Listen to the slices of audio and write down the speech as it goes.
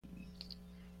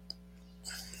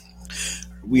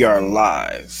We are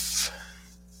live.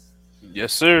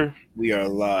 Yes, sir. We are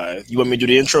live. You want me to do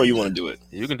the intro or you want to do it?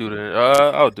 You can do that.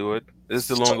 I'll do it. It's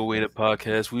the long awaited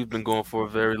podcast. We've been going for a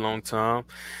very long time.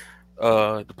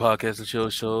 The podcast and chill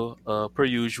show. Per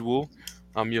usual.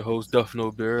 I'm your host, Duff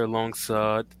No Bear,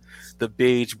 alongside the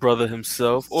beige brother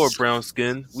himself, or brown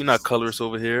skin. We not colorist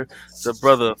over here. The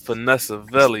brother Vanessa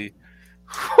Velli.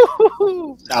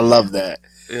 I love that.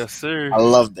 Yes, I sir.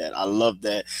 love that. I love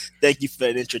that. Thank you for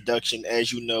that introduction.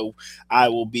 As you know, I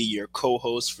will be your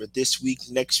co-host for this week,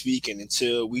 next week, and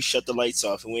until we shut the lights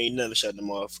off, and we ain't never shutting them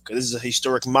off because this is a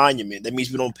historic monument. That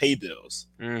means we don't pay bills.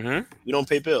 Mm-hmm. We don't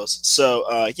pay bills. So,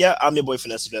 yeah, I'm your boy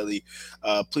Vanessa Velli.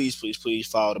 Please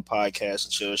follow the podcast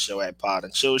and Chill Show at Pod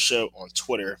and Chill Show on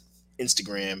Twitter,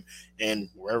 Instagram, and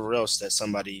wherever else that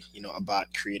somebody, a bot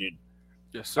created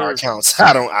Yes, our sir. accounts.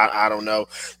 I don't know.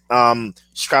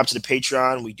 Subscribe to the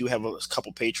Patreon. We do have a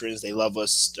couple patrons. They love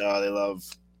us. They love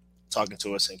talking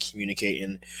to us and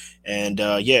communicating. And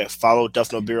yeah, follow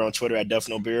Duff No Beer on Twitter at Duff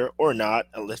No Beer or not.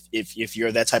 If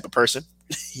you're that type of person,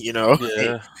 hey,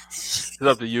 Yeah. It's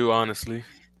up to you, honestly.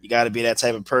 you got to be that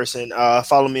type of person.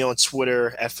 Follow me on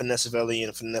Twitter at Finessevelli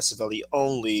and Finessevelli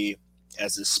only,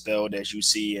 as it's spelled as you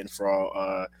see. And for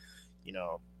all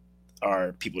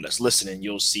our people that's listening,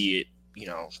 you'll see it,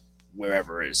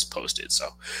 wherever it's posted. So,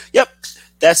 yep,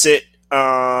 that's it.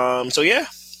 So yeah,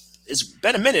 it's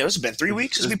been a minute. It's been 3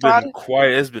 weeks since we potted.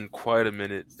 It's been quite a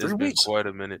minute. 3 weeks.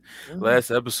 Mhm.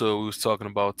 Last episode we was talking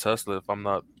about Tesla, if I'm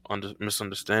not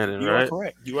misunderstanding, You are right?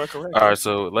 correct. You are correct. All right,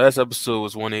 so last episode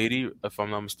was 180, if I'm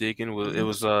not mistaken. It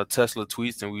was Tesla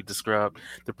tweets, and we described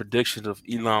the predictions of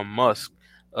Elon Musk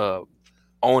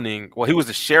owning. Well, he was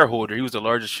a shareholder. He was the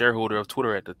largest shareholder of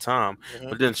Twitter at the time. Mhm.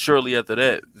 But then shortly after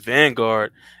that,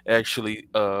 Vanguard actually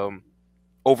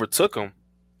overtook him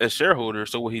as shareholder.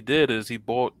 So what he did is he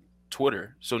bought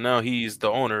Twitter. So now he's the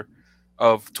owner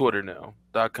of Twitter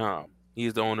now.com.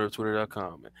 He's the owner of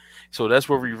Twitter.com. So that's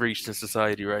where we reached in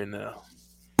society right now.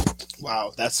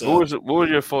 Wow, that's What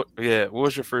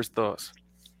was your first thoughts?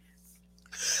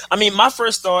 I mean, my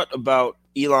first thought about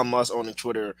Elon Musk owning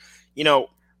Twitter,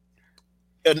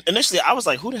 initially I was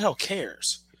like, who the hell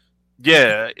cares?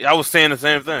 Yeah, I was saying the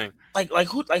same thing.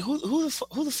 Who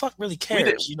the fuck really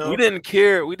cares? We didn't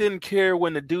care. We didn't care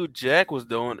when the dude Jack was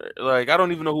the owner. Like, I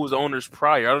don't even know who was the owners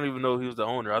prior. I don't even know he was the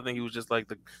owner. I think he was just like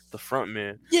the front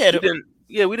man. Yeah,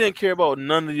 we didn't care about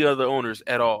none of the other owners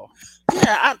at all.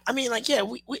 Yeah, I mean, like, yeah,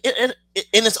 and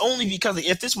it's only because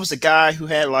if this was a guy who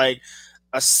had like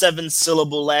a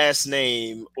 7-syllable last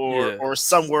name or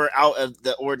somewhere out of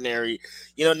the ordinary,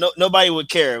 nobody would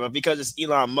care. But because it's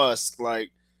Elon Musk, like,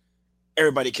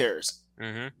 everybody cares.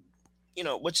 Mm-hmm.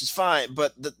 Which is fine.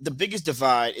 But the biggest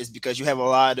divide is because you have a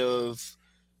lot of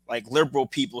like liberal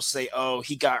people say, oh,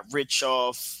 he got rich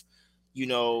off,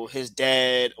 his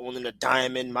dad owning a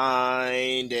diamond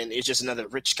mine, and it's just another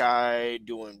rich guy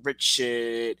doing rich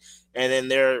shit. And then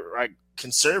there are like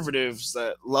conservatives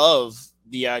that love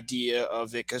the idea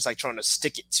of it because like trying to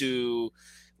stick it to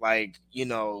like,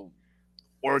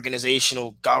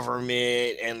 organizational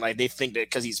government, and like they think that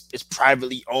because it's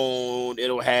privately owned,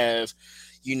 it'll have,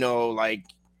 like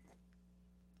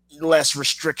less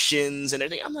restrictions and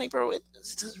everything. I'm like, bro, it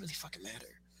doesn't really fucking matter.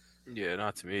 Yeah,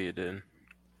 not to me, it didn't.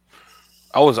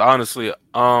 I was honestly,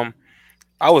 I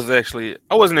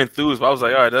wasn't enthused, but I was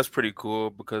like, all right, that's pretty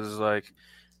cool because it's like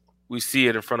we see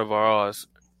it in front of our eyes,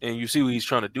 and you see what he's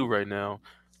trying to do right now.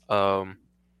 But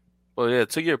yeah,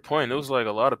 to your point, it was like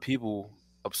a lot of people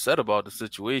upset about the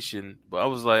situation, but I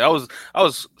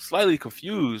was slightly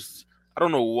confused. I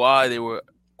don't know why they were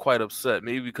quite upset.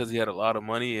 Maybe because he had a lot of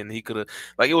money and he could have,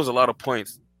 like, it was a lot of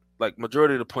points. Like,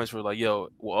 majority of the points were like, yo,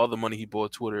 well, all the money he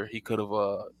bought Twitter, he could have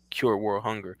cured world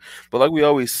hunger. But like we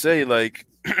always say, like,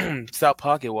 stop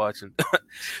pocket watching.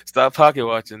 Stop pocket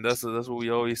watching. That's what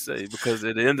we always say, because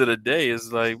at the end of the day,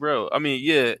 it's like, bro, I mean,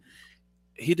 yeah,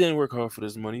 he didn't work hard for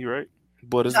this money, right?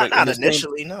 But it's like Not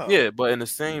initially, no. yeah, but in the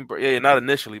same, not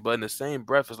initially, but in the same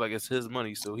breath, it's like it's his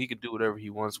money, so he can do whatever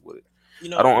he wants with it.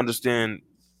 I don't understand.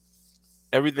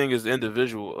 Everything is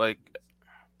individual. Like,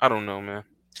 I don't know, man.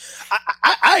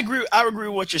 I agree. I agree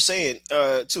with what you're saying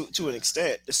to an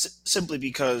extent, simply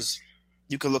because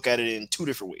you can look at it in two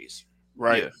different ways,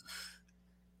 right? Yeah.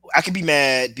 I could be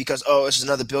mad because, oh, it's just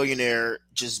another billionaire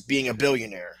just being a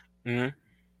billionaire. Mm-hmm.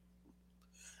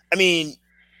 I mean,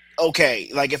 okay,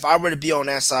 like if I were to be on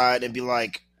that side and be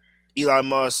like, Elon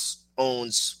Musk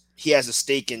he has a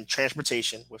stake in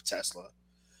transportation with Tesla.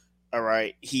 All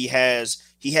right, he has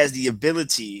the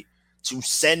ability to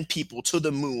send people to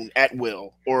the moon at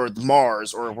will, or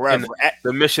Mars, or And wherever.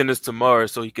 the mission is to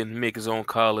Mars, so he can make his own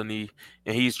colony,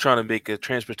 and he's trying to make a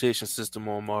transportation system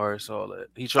on Mars. All that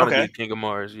he's trying to be Okay. the king of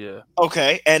Mars. Yeah,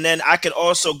 Okay, and then I could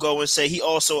also go and say he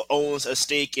also owns a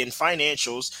stake in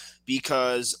financials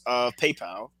because of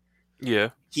PayPal. yeah,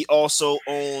 He also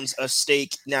owns a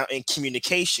stake now in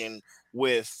communication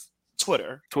with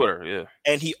Twitter. Twitter. Yeah,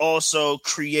 And he also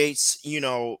creates, he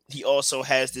also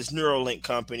has this Neuralink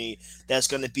company that's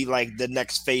going to be like the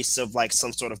next face of like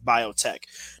some sort of biotech.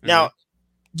 hmm, Now,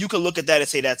 you could look at that and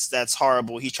say that's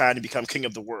horrible. He's trying to become king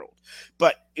of the world.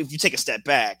 But if you take a step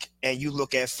back and you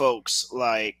look at folks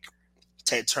like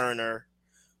Ted Turner,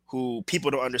 who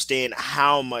people don't understand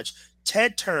how much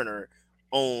Ted Turner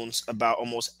owns about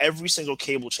almost every single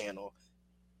cable channel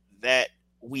that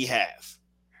we have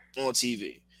on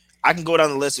TV. I can go down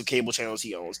the list of cable channels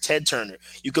he owns. Ted Turner.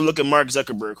 You can look at Mark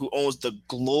Zuckerberg, who owns the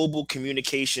global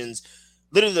communications,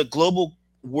 literally the global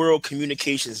world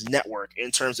communications network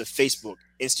in terms of Facebook,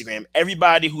 Instagram.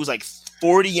 Everybody who's like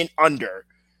 40 and under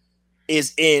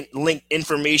is in link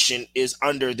information is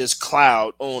under this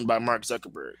cloud owned by Mark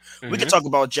Zuckerberg. We could hmm, talk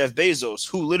about Jeff Bezos,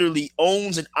 who literally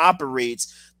owns and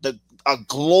operates a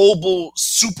global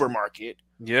supermarket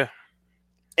yeah,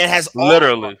 and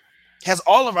literally. has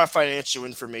all of our financial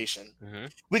information. Hmm.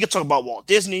 We could talk about Walt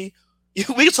Disney. We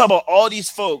could talk about all these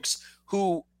folks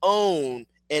who own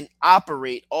and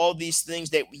operate all these things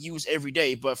that we use every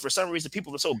day. But for some reason,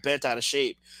 people are so bent out of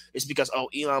shape. It's because, oh,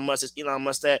 Elon Musk is Elon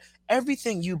Musk that.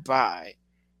 Everything you buy,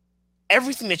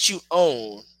 everything that you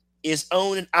own is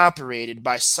owned and operated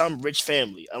by some rich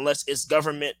family, unless it's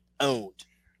government owned.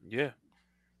 Yeah,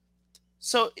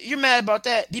 So you're mad about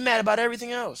that. Be mad about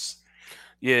everything else.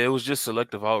 yeah. It was just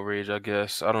selective outrage, I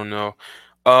guess. I don't know.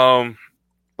 Um,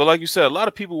 but like you said, a lot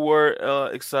of people were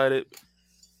excited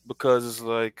because it's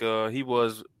like he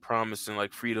was promising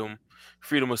like freedom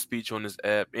of speech on this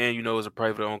app, and it's a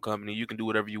private owned company. You can do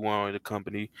whatever you want in the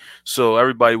company. So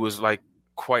everybody was like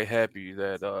quite happy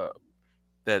that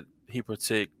he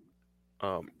partake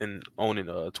in owning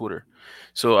Twitter.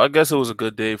 So I guess it was a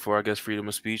good day for I guess freedom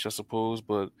of speech, I suppose,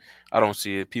 but I don't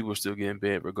see it. People are still getting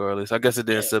banned regardless. I guess it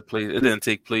didn't Yeah, set place. It didn't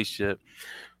take place yet.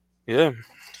 Yeah.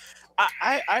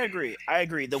 I agree. I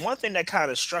agree. The one thing that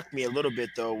kind of struck me a little bit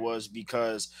though was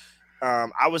because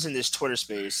I was in this Twitter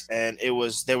space and there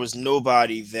was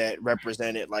nobody that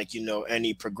represented like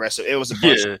any progressive. It was a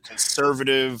bunch Yeah. of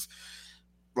conservative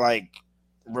like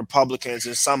Republicans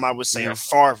and some I would say are Hmm.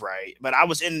 far right. But I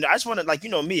was in. I just wanted like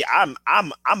me.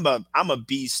 I'm a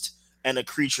beast and a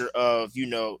creature of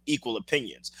equal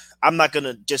opinions. I'm not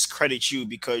gonna discredit you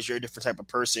because you're a different type of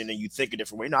person and you think a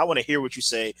different way. No, I want to hear what you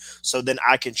say so then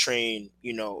I can train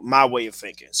my way of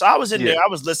thinking. So I was in there. Yeah. I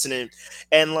was listening,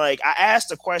 and like I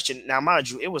asked a question. Now, mind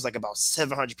you, it was like about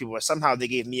 700 people. And somehow they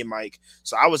gave me a mic,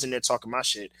 so I was in there talking my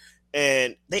shit.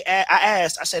 And I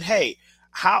asked. I said, "Hey,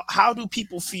 how do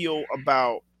people feel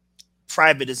about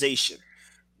privatization?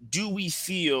 Do we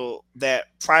feel that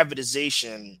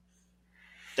privatization,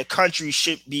 the country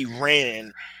should be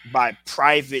ran by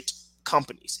private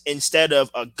companies instead of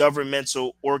a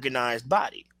governmental organized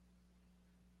body?"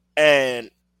 And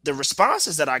the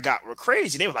responses that I got were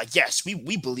crazy. They were like, "Yes,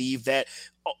 we believe that."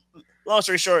 Oh, long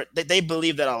story short, that they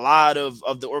believe that a lot of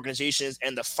the organizations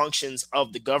and the functions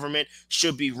of the government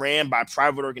should be ran by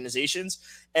private organizations.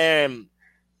 And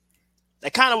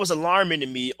that kind of was alarming to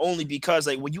me only because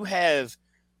like when you have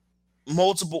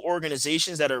multiple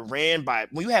organizations that are ran by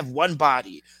when you have one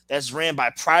body that's ran by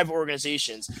private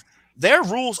organizations, their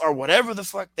rules are whatever the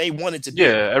fuck they want it to be.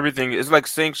 Yeah. Everything is like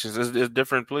sanctions. It's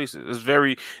different places. It's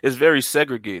very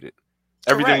segregated.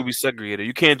 Everything will Correct. be segregated.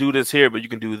 You can't do this here, but you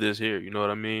can do this here. You know what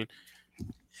I mean?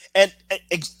 And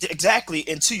exactly,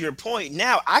 and to your point,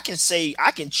 now I can say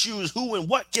I can choose who and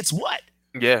what gets what.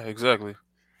 Yeah. Exactly.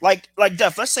 Like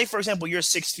Duff, let's say for example you're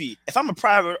 6 feet. If I'm a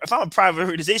private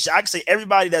organization, I can say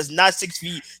everybody that's not 6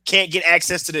 feet can't get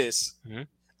access to this. Hmm.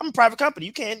 I'm a private company.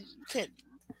 You can't.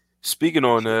 Speaking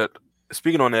on that,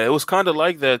 it was kind of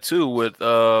like that too with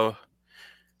the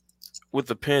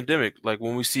pandemic. Like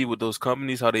when we see with those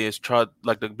companies, how they try,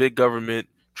 like the big government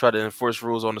try to enforce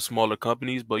rules on the smaller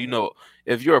companies. But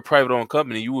if you're a private owned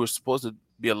company, you were supposed to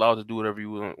be allowed to do whatever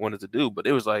you wanted to do. But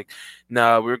it was like,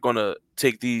 nah, we're gonna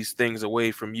take these things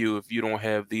away from you if you don't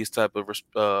have these type of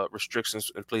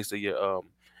restrictions in place of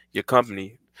your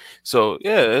company. So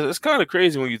yeah, it's kind of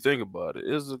crazy when you think about it.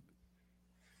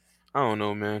 I don't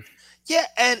know, man. Yeah,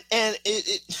 and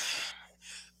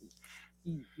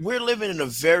we're living in a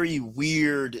very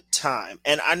weird time,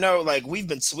 and I know like we've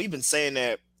been saying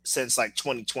that since like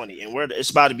 2020, and we're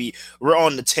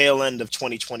on the tail end of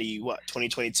 2020, what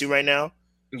 2022 right now.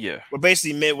 Yeah. We're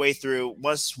basically midway through.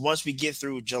 Once we get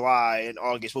through July and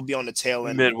August, we'll be on the tail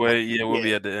end of Midway, yeah, we'll yeah,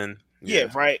 be at the end. yeah, Yeah.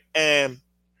 right. And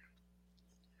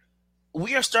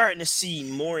we are starting to see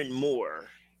more and more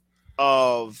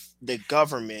of the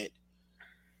government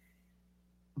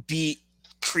be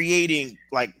creating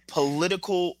like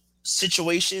political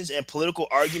situations and political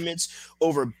arguments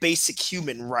over basic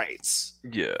human rights,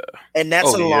 Yeah. and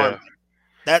that's Oh yeah. alarming.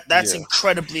 That's Yeah.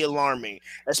 incredibly alarming,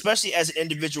 especially as an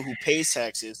individual who pays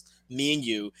taxes, me and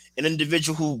you, an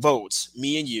individual who votes,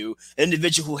 me and you, an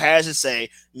individual who has a say,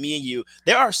 me and you.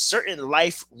 There are certain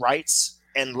life rights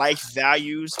and life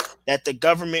values that the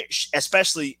government,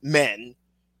 especially men,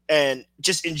 and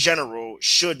just in general,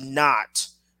 should not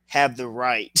have the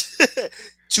right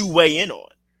to weigh in on.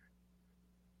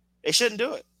 They shouldn't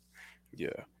do it.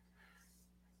 Yeah.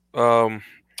 Um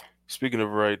Speaking of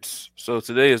rights, so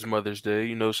today is Mother's Day.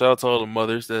 You know, shout out to all the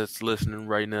mothers that's listening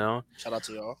right now. Shout out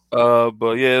to y'all.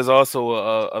 But yeah, it's also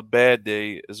a bad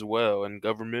day as well in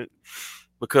government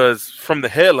because from the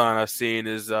headline I've seen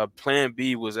is Plan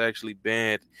B was actually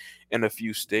banned in a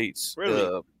few states.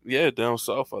 Really, Yeah, down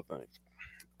south, I think.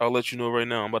 I'll let you know right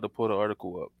now. I'm about to pull the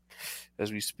article up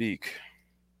as we speak.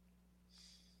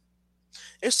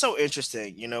 it's so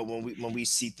interesting, when we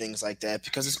see things like that,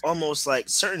 because it's almost like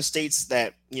certain states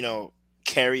that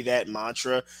carry that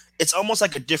mantra. It's almost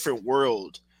like a different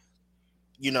world,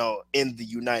 in the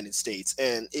United States,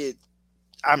 and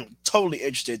I'm totally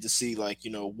interested to see like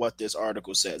what this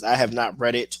article says. I have not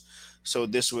read it, so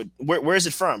this would where is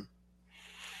it from?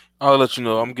 I'll let you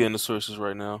know. I'm getting the sources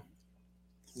right now.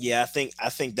 Yeah, I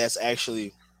think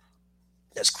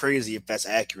that's crazy if that's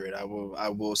accurate. I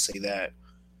will say that.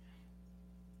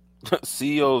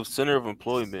 CEO of Center of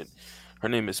Employment. Her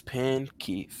name is Pan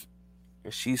Keith.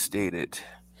 And she stated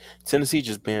Tennessee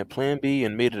just banned Plan B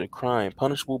and made it a crime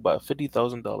punishable by a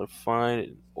 $50,000 fine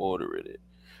and ordered it.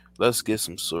 Let's get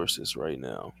some sources right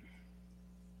now.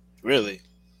 Really,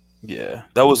 Yeah,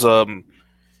 that was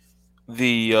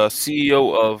the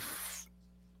CEO of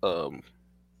um,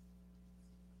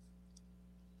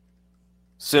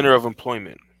 Center of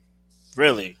Employment.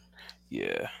 really.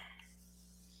 Yeah,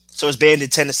 So it's banned in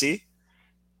Tennessee.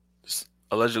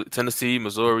 allegedly Tennessee,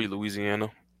 Missouri, Louisiana.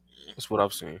 That's what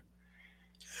I've seen.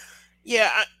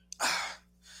 Yeah,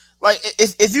 like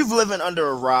if you've living under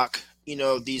a rock,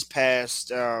 these past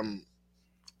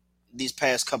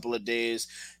couple of days,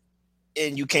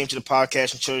 and you came to the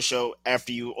podcast and chose show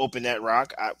after you opened that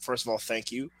rock, first of all,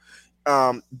 thank you.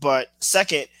 But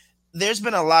second, there's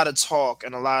been a lot of talk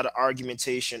and a lot of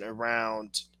argumentation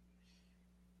around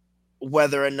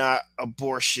whether or not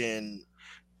abortion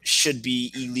should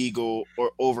be illegal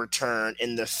or overturned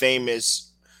in the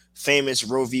famous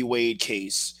Roe v. Wade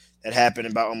case that happened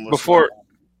about almost what? Before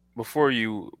before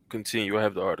you continue, I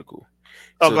have the article.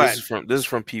 Oh, So go ahead. this is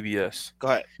from PBS. Go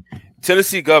ahead.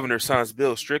 Tennessee governor signs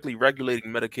bill strictly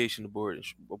regulating medication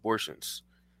abortions.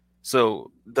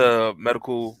 So the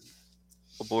medical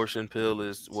abortion pill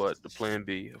is what the Plan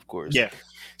B, of course. Yeah,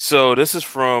 So this is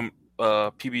from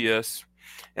PBS,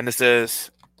 and it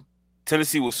says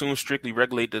Tennessee will soon strictly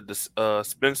regulate the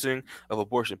dispensing of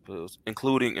abortion pills,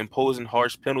 including imposing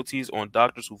harsh penalties on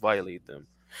doctors who violate them,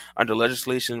 under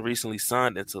legislation recently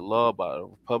signed into law by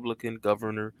Republican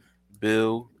Governor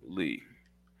Bill Lee.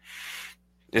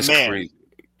 a It's man, crazy.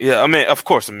 Yeah, I mean, of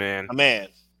course, man. a man.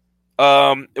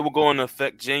 It will go into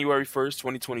effect January 1st,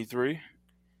 2023.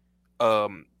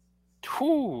 Um,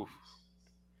 whew,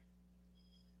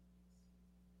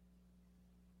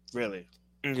 Really.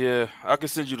 yeah, I can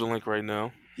send you the link right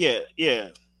now. Yeah, yeah.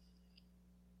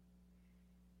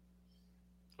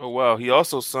 Oh wow, he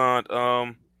also signed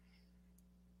oh,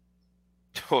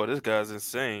 this guy's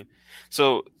insane.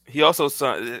 So he also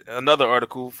signed another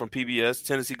article from PBS.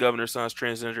 Tennessee governor signs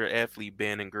transgender athlete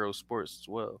banning girls sports as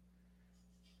well.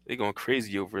 They going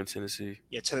crazy over in Tennessee.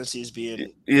 Yeah,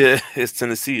 Yeah, it's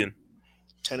Tennessean.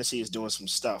 Tennessee is doing some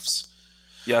stuffs.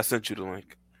 Yeah, I sent you the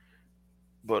link.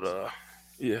 But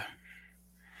yeah.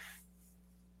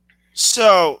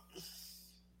 So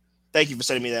thank you for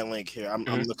sending me that link here.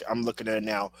 Hmm. I'm looking at it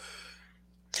now.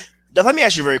 Now, let me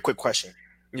ask you a very quick question.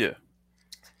 Yeah.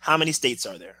 How many states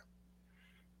are there?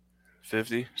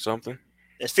 50 something.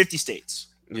 There's 50 states.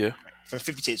 Yeah. From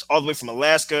 50 states, all the way from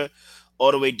Alaska,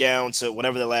 all the way down to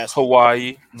whatever the last one,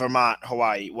 Hawaii. Vermont,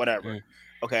 Hawaii, whatever. Mm.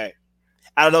 Okay.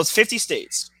 Out of those 50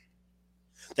 states,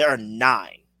 there are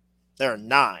nine. There are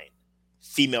nine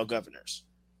female governors.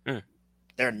 Mm.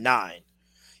 There are nine.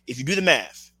 If you do the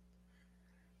math,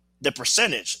 the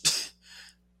percentage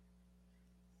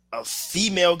of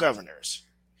female governors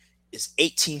is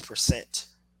 18%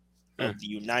 of Mm. the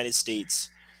United States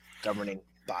governing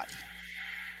body.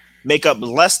 make up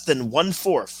less than one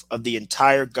fourth of the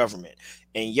entire government,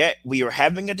 and yet we are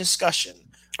having a discussion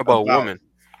About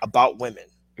about women. women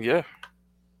Yeah.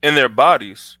 And their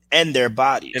bodies. and their And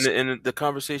bodies. the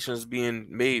conversation is being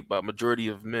made by majority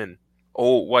of men,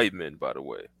 old white men, by the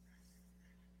way.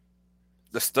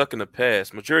 They're stuck in the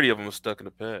past. Majority of them are stuck in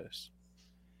the past.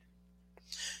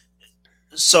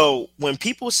 So when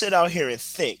people sit out here and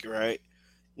think, right,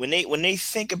 when they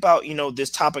think about this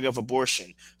topic of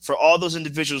abortion, for all those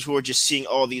individuals who are just seeing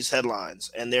all these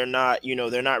headlines and they're not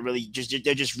they're not really just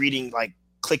they're just reading like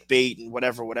clickbait and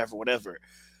whatever whatever whatever,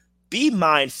 be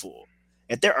mindful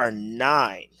that there are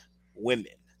 9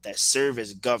 women that serve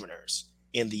as governors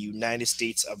in the United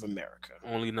States of America.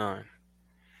 Only 9.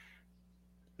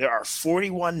 There are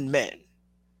 41 men,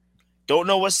 don't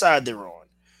know what side they're on,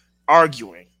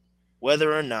 arguing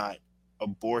whether or not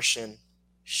abortion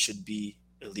should be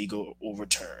illegal or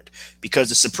overturned. Because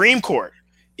the Supreme Court,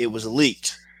 it was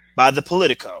leaked by the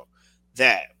Politico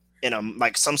that in a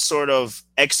like some sort of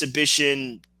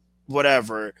exhibition,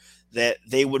 whatever, that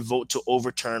they would vote to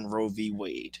overturn Roe v.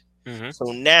 Wade. Mm-hmm.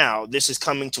 So now this is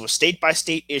coming to a state by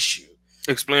state issue.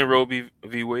 Explain Roe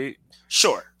v. Wade.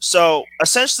 Sure. So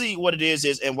essentially, what it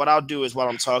is, and what I'll do is while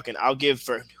I'm talking, I'll give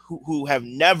for who have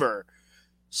never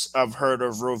have heard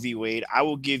of Roe v. Wade, I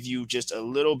will give you just a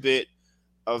little bit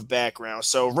of background.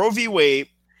 So Roe v. Wade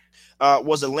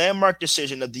was a landmark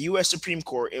decision of the U.S. Supreme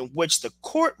Court in which the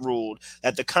court ruled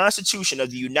that the Constitution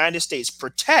of the United States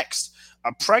protects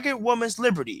a pregnant woman's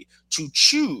liberty to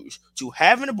choose to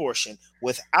have an abortion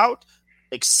without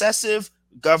excessive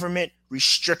government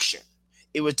restriction.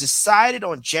 It was decided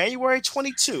on January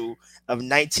 22 of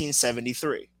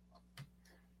 1973.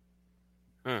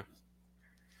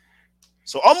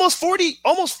 So almost 40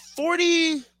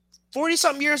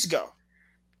 something years ago.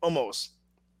 Almost.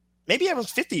 Maybe it was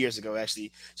 50 years ago,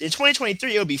 actually. In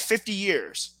 2023, it'll be 50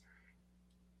 years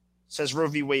since Roe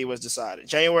v. Wade was decided.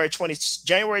 January 22,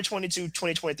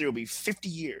 2023 will be 50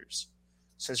 years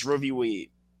since Roe v. Wade.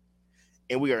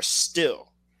 And we are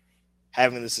still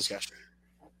having this discussion.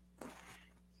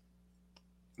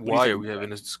 Why are we having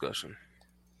this discussion?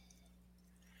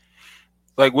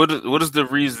 Like, what is the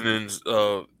reasons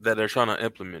that they're trying to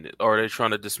implement it, or are they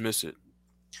trying to dismiss it?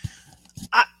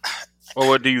 Or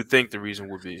what do you think the reason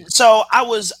would be? So I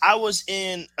was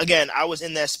in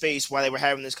that space while they were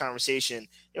having this conversation.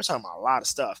 They were talking about a lot of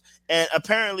stuff, and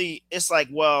apparently it's like,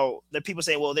 well, the people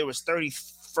saying, well, there was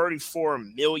 34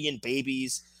 million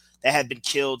babies that had been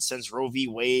killed since Roe v.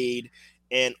 Wade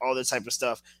and all that type of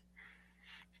stuff.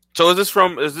 So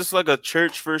is this like a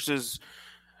church versus,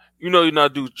 you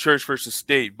not do church versus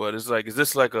state, but it's like, is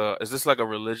this like a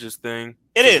religious thing?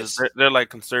 It is. They're like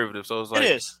conservative, so it's like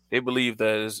it is. They believe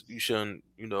that you shouldn't,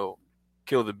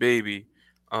 kill the baby.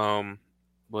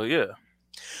 But yeah.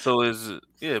 So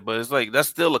but it's like that's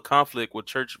still a conflict with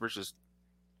church versus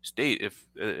state,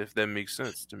 if that makes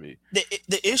sense to me.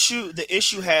 The issue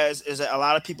is that a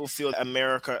lot of people feel that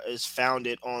America is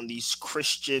founded on these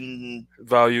Christian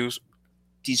values,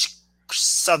 these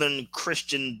Southern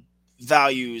Christian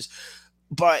values,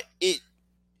 but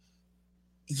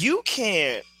you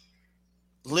can't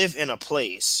live in a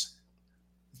place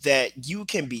that you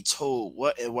can be told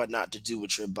what and what not to do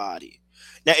with your body.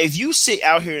 Now, if you sit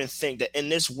out here and think that in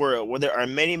this world where there are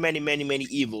many, many, many, many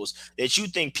evils, that you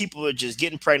think people are just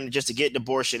getting pregnant just to get an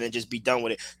abortion and just be done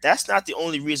with it, that's not the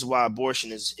only reason why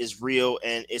abortion is real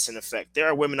and it's in effect. There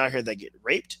are women out here that get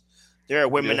raped. There are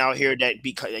women out here that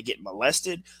get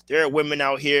molested. There are women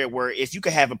out here where if you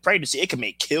could have a pregnancy, it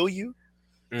may kill you,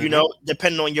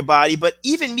 depending on your body. But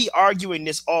even me arguing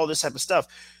all this type of stuff,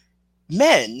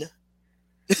 men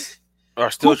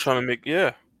are still trying to make,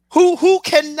 who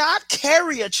cannot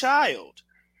carry a child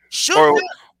should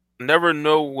never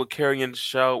know what carrying a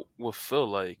child will feel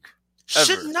like.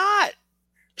 Should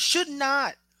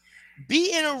not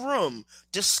be in a room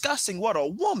discussing what a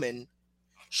woman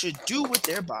should do with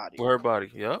their body. With her body,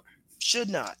 yeah. Should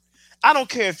not. I don't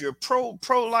care if you're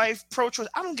pro-life, pro-choice.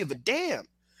 I don't give a damn.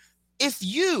 If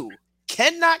you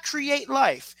cannot create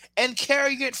life and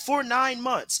carry it for 9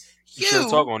 months, you shouldn't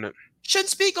talk on it. Shouldn't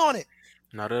speak on it.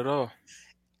 Not at all.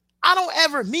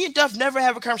 Me and Duff never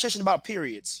have a conversation about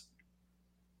periods.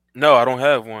 No, I don't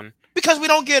have one. Because we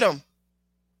don't get them.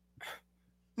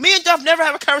 Me and Duff never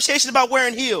have a conversation about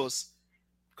wearing heels.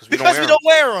 Because we don't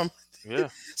wear them. Yeah.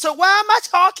 So why am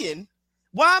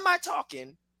I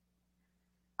talking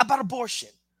about abortion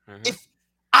if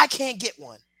I can't get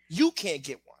one? You can't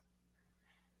get one.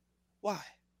 Why?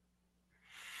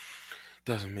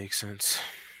 Doesn't make sense.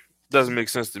 Doesn't make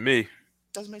sense to me.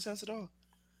 Doesn't make sense at all.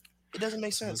 It doesn't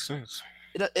make sense. Makes sense.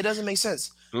 It doesn't make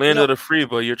sense. You Land know, of the free,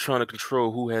 but you're trying to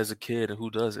control who has a kid and who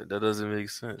doesn't. That doesn't make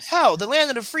sense. hell, the land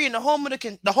of the free and the home of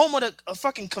the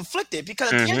fucking conflicted.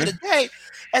 Because at the end of Mm-hmm. the day,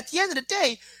 at the end of the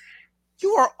day,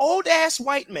 you are old ass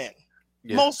white men,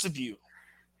 Yeah. most of you,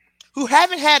 who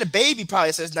haven't had a baby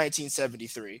probably since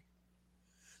 1973,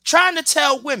 trying to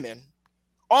tell women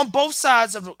on both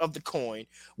sides of the coin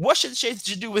what should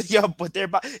do with their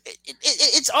body.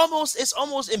 It's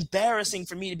almost embarrassing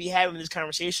for me to be having this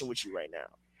conversation with you right now.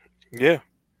 Yeah.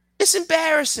 It's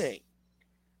embarrassing.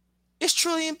 It's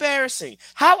truly embarrassing.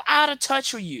 How out of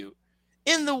touch are you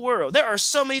in the world? There are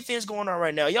so many things going on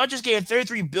right now. Y'all just gave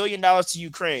 $33 billion to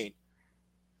Ukraine,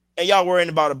 and y'all worrying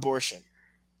about abortion.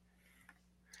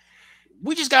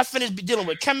 We just got finished dealing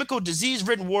with chemical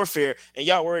disease-ridden warfare, and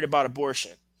y'all worried about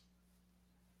abortion.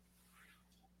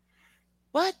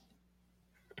 What?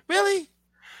 Really?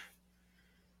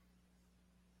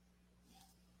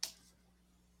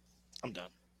 I'm done.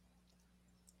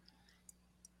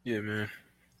 Yeah, man.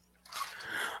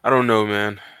 I don't know,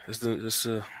 man.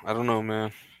 I don't know,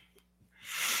 man.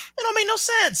 It don't make no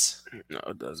sense. No,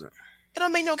 it doesn't. It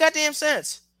don't make no goddamn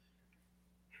sense.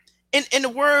 In a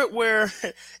world where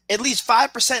at least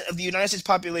 5% of the United States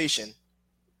population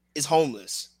is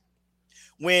homeless,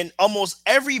 when almost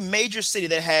every major city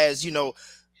that has,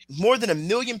 more than 1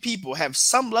 million people have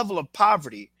some level of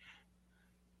poverty,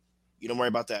 you don't worry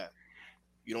about that.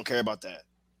 You don't care about that.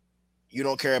 You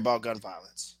don't care about gun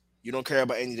violence. You don't care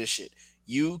about any of this shit.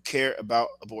 You care about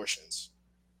abortions.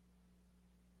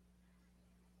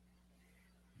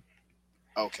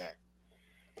 Okay.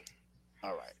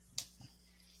 All right.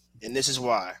 And this is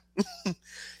why.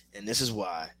 And this is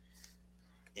why.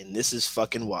 And this is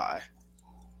fucking why.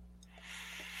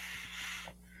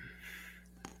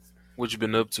 What you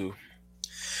been up to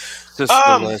since the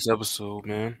Um, last episode,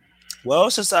 man?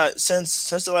 well, since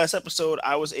the last episode,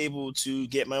 I was able to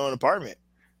get my own apartment.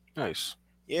 Nice.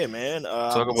 Yeah, man.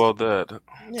 Talk about that.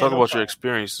 Yeah, Talk no about your problem.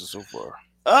 experiences so far.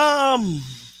 Um,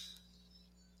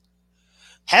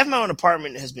 having my own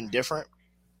apartment has been different.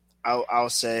 I'll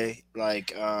say,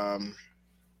 like, I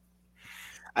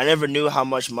never knew how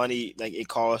much money like it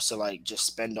costs to like just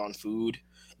spend on food,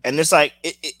 and it's like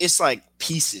it's like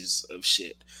pieces of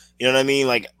shit. You know what I mean?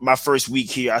 Like my first week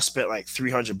here, I spent like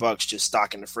 $300 just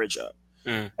stocking the fridge up,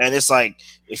 Mm. and it's like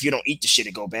if you don't eat the shit,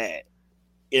 it go bad.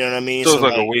 You know what I mean? Feels So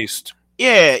like a like, waste.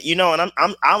 yeah, and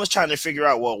I was trying to figure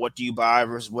out, well, what do you buy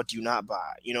versus what do you not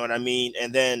buy? You know what I mean?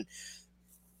 And then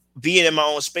being in my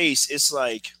own space, it's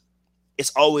like it's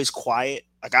always quiet.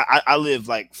 Like I live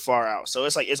like far out, so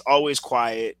it's like it's always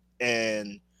quiet,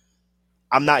 and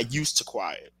I'm not used to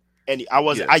quiet. And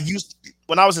Yeah. I used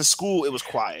when I was in school, it was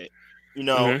quiet, Hmm.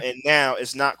 and now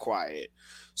it's not quiet.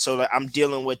 So like I'm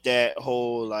dealing with that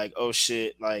whole like, oh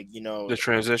shit, like The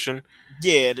transition.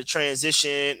 yeah, the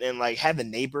transition and like having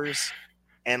neighbors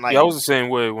and Yeah, like I was the same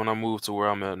way when I moved to where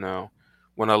I'm at now.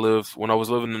 When I was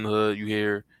living in the hood, you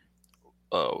hear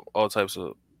all types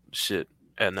of shit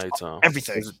at nighttime.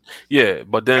 everything. Yeah,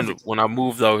 but then Everything. when I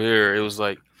moved out here, it was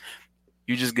like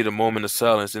you just get a moment of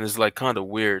silence, and it's like kind of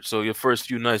weird. So your first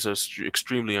few nights are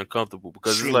extremely uncomfortable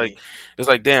because Extremely. it's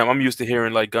like damn, I'm used to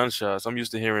hearing like gunshots, I'm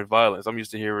used to hearing violence, I'm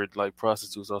used to hearing like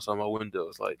prostitutes outside my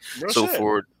windows. Like Real so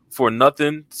shit. for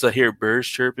nothing to hear birds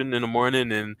chirping in the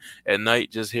morning and at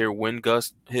night just hear wind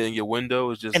gusts hitting your window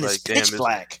is just And it's like damn, pitch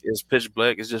black. it's pitch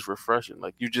black. It's just refreshing.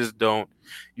 Like you're just not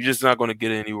gonna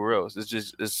get it anywhere else.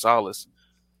 It's solace,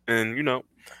 and you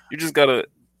just gotta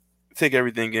take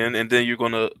everything in, and then you're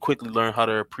gonna quickly learn how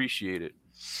to appreciate it.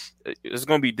 It's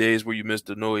gonna be days where you miss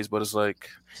the noise, but it's like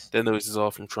that noise is all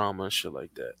from trauma and shit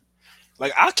like that.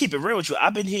 Like I'll keep it real with you.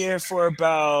 I've been here for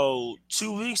about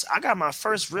 2 weeks. I got my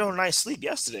first real night's sleep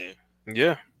yesterday.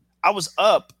 Yeah. I was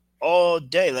up all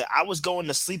day. Like I was going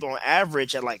to sleep on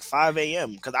average at like 5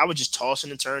 a.m. because I was just tossing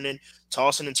and turning,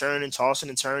 tossing and turning, tossing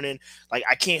and turning. Like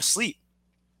I can't sleep,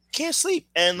 can't sleep,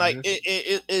 and like Hmm.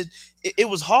 it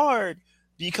was hard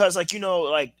because like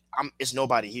like it's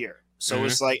nobody here, so Hmm.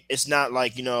 it's like it's not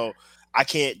like I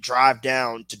can't drive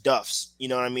down to Duff's. You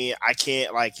know what I mean? I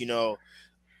can't like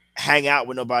hang out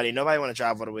with nobody. Nobody want to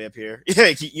drive all the way up here.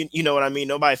 You know what I mean?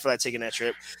 Nobody feel like taking that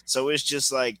trip. So it's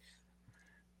just like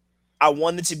I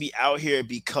wanted to be out here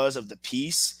because of the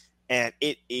peace, and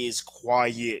it is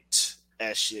quiet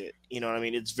as shit. You know what I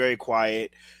mean? It's very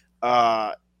quiet.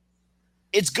 Uh,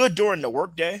 it's good during the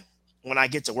workday when I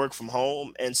get to work from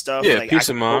home and stuff. Yeah, Like I peace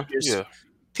can of mind. focus, Yeah.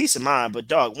 peace of mind. But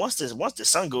dog, once the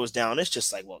sun goes down, it's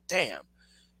just like, well, damn.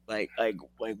 What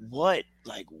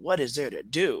is there to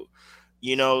do?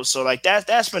 So like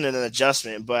that's been an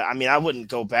adjustment. But I mean, I wouldn't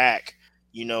go back,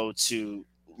 to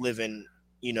living,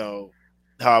 you know,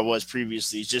 how I was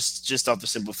previously, just off the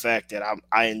simple fact that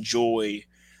I enjoy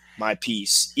my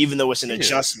piece, even though it's an Yeah,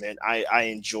 adjustment. I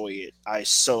enjoy it. I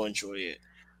so enjoy it.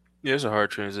 yeah, it's a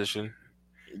hard transition.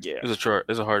 Yeah,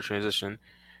 It's a hard transition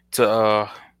to uh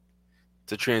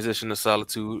to transition to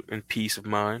solitude and peace of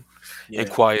mind and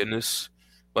yeah, quietness.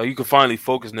 Like you can finally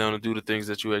focus now and do the things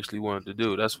that you actually wanted to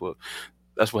do. That's what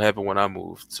happened when I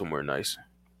moved somewhere nice.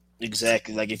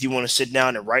 exactly. Like if you want to sit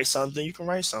down and write something, you can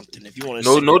write something. If you want to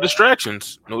No sit no down,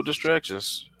 distractions. No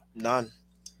distractions. none,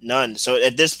 none. So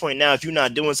at this point now, if you're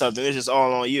not doing something, it's just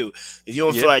all on you. If you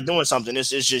don't feel Yeah. like doing something, it's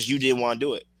just you didn't want to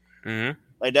do it. Mhm.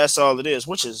 Like that's all it is,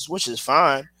 which is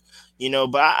fine, you know.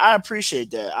 But I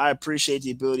appreciate that. I appreciate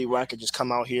the ability where I could just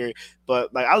come out here.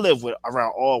 But like I live with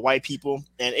around all white people,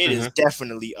 and it is Mhm.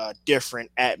 definitely a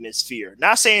different atmosphere.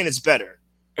 Not saying it's better.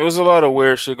 It was a lot of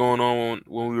weird shit going on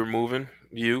when we were moving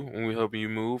you, when we were helping you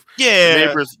move.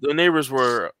 Yeah, The neighbors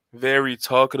were very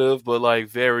talkative, but like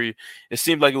very. It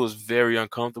seemed like it was very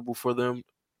uncomfortable for them.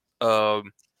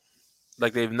 Um,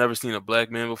 like they've never seen a black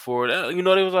man before. You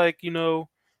know, they was like,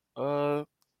 uh,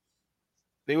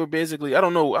 they were basically. I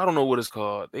don't know what it's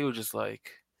called. They were just like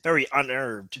very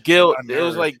unnerved. guilt. It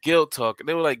was Unnerved. like guilt talk.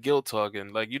 They were like guilt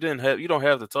talking. Like you don't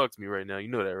have to talk to me right now. You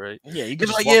know that, right? Yeah, you They could was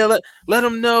just like, walk. yeah, let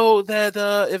them know that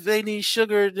if they need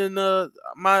sugar, then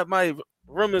my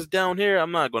room is down here.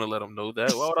 I'm not gonna let them know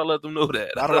that. Why would I let them know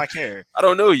that? Why do I care? I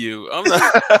don't know you. I'm not.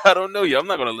 I don't know you. I'm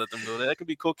not gonna let them know that. That could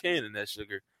be cocaine in that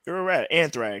sugar. You're a rat,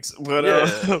 anthrax. But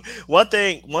Yeah. one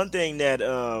thing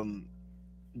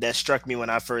that struck me when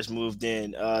I first moved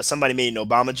in, somebody made an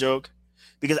Obama joke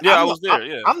because Yeah, I was there.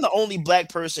 Yeah. I'm the only black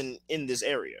person in this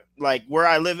area. Like where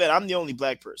I live at, I'm the only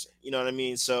black person. You know what I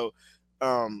mean? So,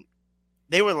 um,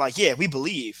 they were like, "Yeah, we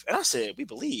believe," and I said, "We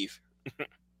believe."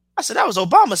 I said that was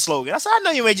Obama's slogan. I said, "I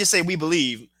know you ain't just say we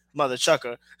believe, mother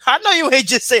chucker. I know you ain't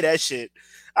just say that shit."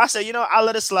 I said, I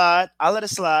let it slide. I let it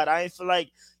slide. I ain't feel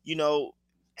like you know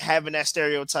having that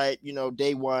stereotype.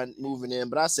 Day one moving in,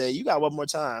 but I said, "You got one more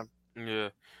time." Yeah.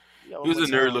 You got He one was more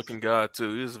a nerd time. looking guy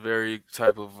too. He was very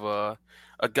type of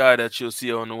a guy that you'll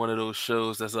see on one of those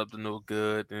shows that's up to no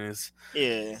good,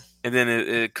 Yeah, and then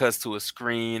it cuts to a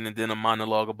screen and then a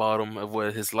monologue about him of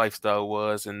what his lifestyle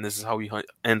was, and this is how he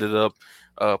ended up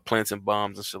planting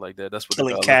bombs and shit like that. That's what the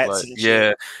killing guy looked cats like. and shit.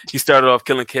 Yeah, he started off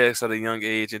killing cats at a young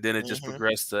age, and then it just Hmm.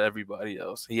 progressed to everybody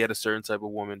else. He had a certain type of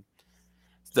woman.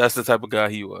 That's the type of guy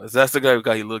he was. That's the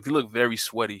guy he looked. He looked very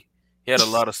sweaty. He had a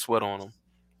lot of sweat on him,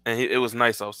 and it was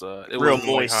nice outside. It Real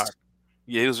wasn't like hot. moist.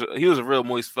 Yeah, he was a real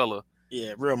moist fella.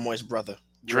 Yeah, real moist brother.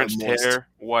 Real Drenched moist. hair,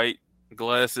 white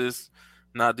glasses,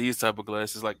 not these type of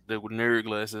glasses, like the nerd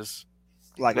glasses.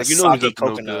 Like a Like you know he's soggy up to no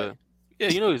coconut. good. Yeah,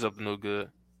 you know he's up to no good.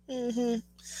 Hmm.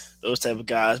 Those type of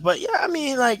guys. But yeah, I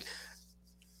mean, like,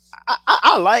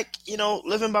 I like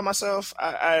living by myself.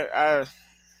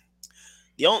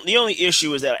 The only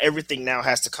issue is that everything now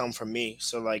has to come from me.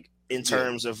 So like in Yeah.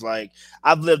 terms of like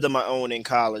I've lived on my own in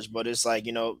college, but it's like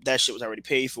that shit was already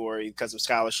paid for because of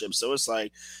scholarships. So it's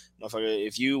like, motherfucker,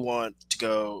 if you want to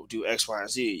go do X, Y, and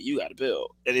Z, you got to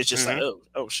bill, and it's just like Hmm.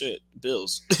 oh shit,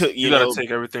 bills, You you got to know.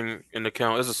 take everything into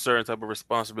account. It's a certain type of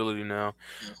responsibility now.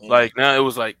 Mhm. Like now,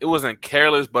 it wasn't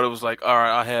careless, but it was like, all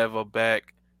right, I have a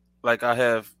back. Like I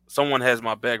have someone has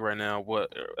my back right now.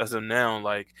 What as of now,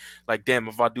 like damn,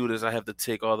 if I do this, I have to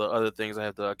take all the other things I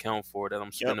have to account for that I'm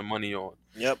Yep. spending money on.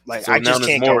 Yep. Like So I now just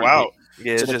there's can't more. go out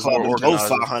Yeah, to it's the just club more and blow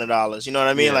organized. $500. You know what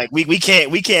I mean? Yeah, Like we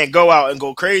can't go out and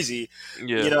go crazy. You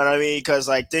yeah. know what I mean? Because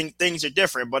like things are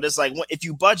different. But it's like if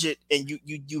you budget and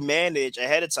you manage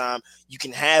ahead of time, you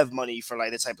can have money for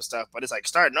like this type of stuff. But it's like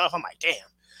starting off, I'm like, damn,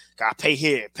 gotta pay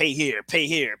here, pay here, pay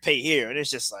here, pay here, and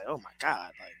it's just like, oh my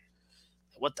god, like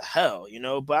what the hell, you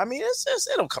know? But I mean,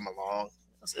 it'll come along.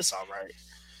 It's all right.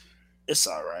 It's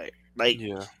all right. Like,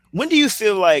 Yeah, when do you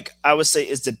feel like I would say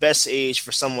is the best age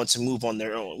for someone to move on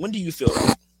their own? When do you feel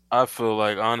that? I feel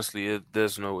like honestly,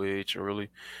 there's no age really.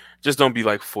 Just don't be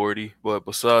like 40. But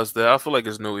besides that, I feel like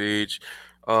there's no age.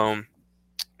 Um,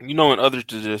 in other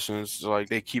traditions, like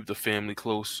they keep the family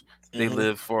close. They Hmm.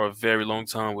 live for a very long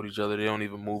time with each other. They don't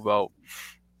even move out.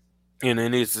 And it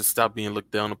needs to stop being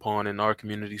looked down upon in our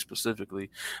community specifically.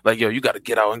 Like, yo, you got to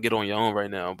get out and get on your own right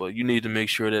now. But you need to make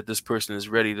sure that this person is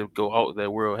ready to go out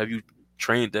that world. Have you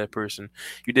trained that person?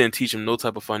 You didn't teach them no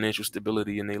type of financial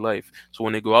stability in their life. So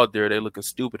when they go out there, they're looking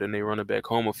stupid and they run it back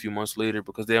home a few months later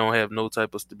because they don't have no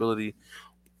type of stability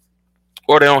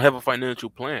or they don't have a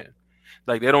financial plan.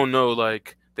 Like they don't know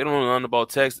nothing about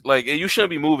tax. Like you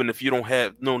shouldn't be moving if you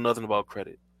don't know nothing about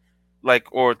credit,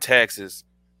 like or taxes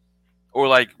or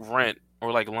like rent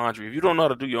or like laundry. If you don't know how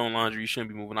to do your own laundry, you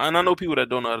shouldn't be moving. And I know people that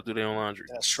don't know how to do their own laundry.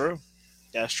 That's true.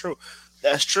 That's true.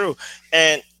 That's true.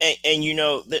 And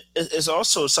it's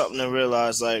also something to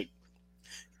realize. Like,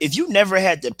 if you never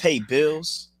had to pay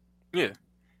bills, Yeah,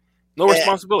 no eh,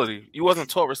 responsibility. You wasn't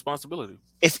taught responsibility.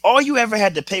 if all you ever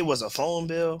had to pay was a phone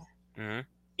bill, Hmm.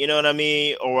 you know what I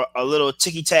mean, or a little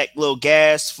ticky tack little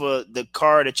gas for the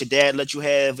car that your dad let you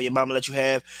have or your mama let you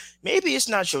have, maybe it's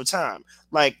not your time.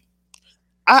 Like,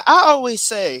 I always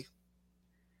say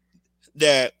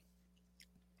that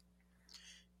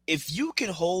if you can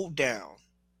hold down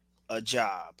a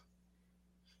job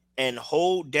and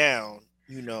hold down,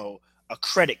 a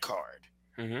credit card,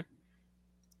 Hmm.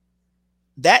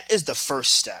 that is the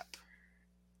first step.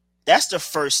 That's the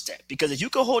first step, because if you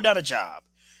can hold down a job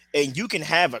and you can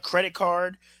have a credit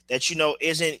card that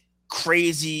isn't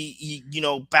crazy,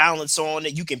 balance on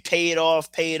it, you can pay it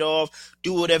off,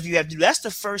 do whatever you have to do. That's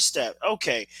the first step.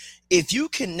 Okay, if you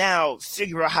can now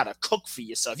figure out how to cook for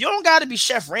yourself, you don't got to be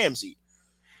Chef Ramsay.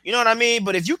 You know what I mean?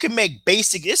 But if you can make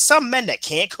basic, it's some men that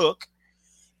can't cook.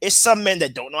 It's some men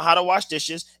that don't know how to wash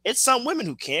dishes. It's some women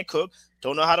who can't cook,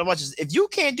 don't know how to wash dishes. If you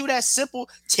can't do that simple,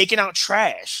 taking out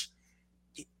trash,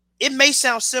 it may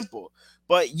sound simple,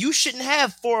 but you shouldn't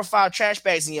have 4 or 5 trash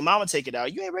bags and your mama take it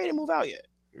out. You ain't ready to move out yet.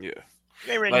 Yeah,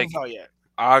 You ain't ready to like move out yet.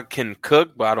 I can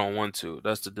cook, but I don't want to.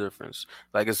 That's the difference.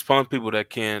 Like it's some people that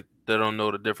can't, that don't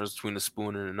know the difference between a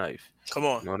spoon and a knife. Come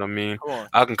on. You know what I mean? Come on.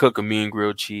 I can cook a mean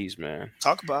grilled cheese, man.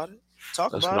 Talk about it.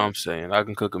 Talk That's what about it. I'm saying. I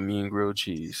can cook a mean grilled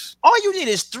cheese. All you need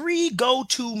is 3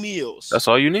 go-to meals. That's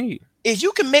all you need. If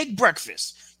you can make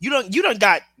breakfast, you done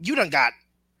got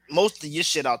most of your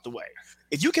shit out the way.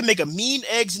 If you can make a mean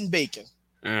eggs and bacon,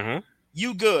 Hmm.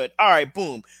 you good. All right,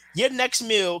 boom. Your next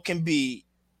meal can be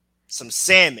some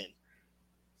salmon.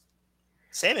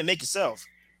 Salmon, make yourself.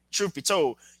 Truth be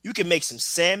told, you can make some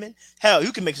salmon. Hell,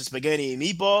 you can make some spaghetti and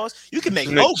meatballs. You can You make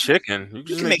can make hoagie. chicken. You can You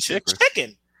just can make make some chicken.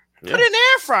 chicken. Put Yeah. it in the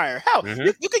air fryer. Hell, Hmm.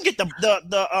 you can get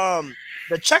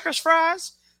the checkers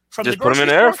fries from the Just put them in grocery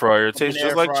the air store. fryer. It Put them in tastes the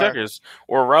just air like fryer. Checkers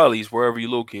or Riley's, wherever you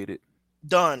locate it.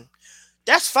 Done.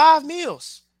 That's 5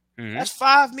 meals. Hmm. That's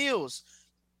 5 meals.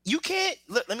 You can't.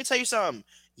 Let me tell you something.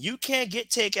 You can't get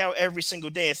takeout every single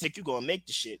day and think you're gonna make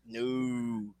the shit.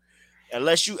 No,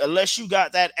 unless you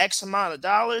got that X amount of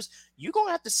dollars, you're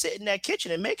gonna have to sit in that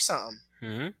kitchen and make something.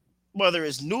 Hmm. Whether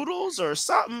it's noodles or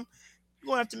something, you're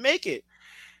gonna have to make it.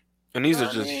 And You know these are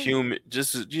what I just mean? human.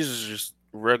 These are just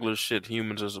regular shit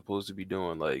humans are supposed to be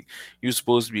doing. Like you're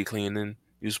supposed to be cleaning.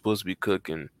 You're supposed to be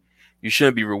cooking. You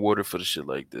shouldn't be rewarded for the shit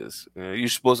like this. You know, you're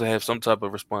supposed to have some type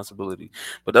of responsibility.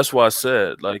 But that's why I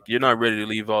said, like, you're not ready to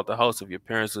leave out the house if your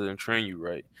parents didn't train you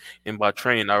right. And by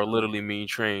train, I literally mean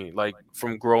train. Like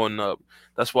from growing up,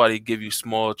 that's why they give you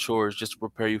small chores just to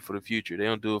prepare you for the future. They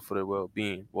don't do it for their well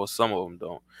being. Well, some of them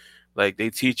don't. Like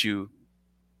they teach you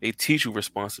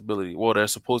responsibility. Well, they're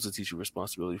supposed to teach you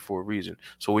responsibility for a reason.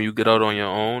 So when you get out on your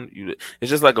own, it's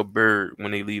just like a bird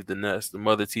when they leave the nest. The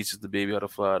mother teaches the baby how to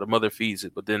fly. The mother feeds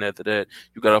it, but then after that,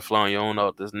 you gotta fly on your own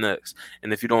out this next.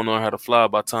 And if you don't know how to fly,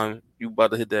 by the time you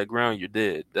about to hit that ground, you're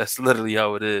dead. That's literally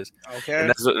how it is, and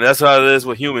Okay. that's how it is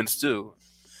with humans too.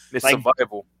 It's Like,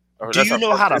 survival. Or do that's you our know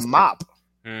first how to instinct. mop?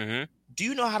 Hmm. Do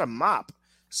you know how to mop?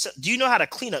 So, do you know how to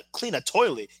clean a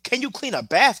toilet? Can you clean a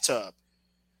bathtub?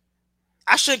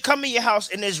 I should come in your house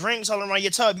and there's rings all around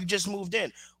your tub. You just moved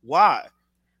in. Why?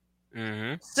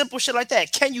 Hmm. Simple shit like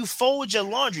that. Can you fold your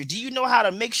laundry? Do you know how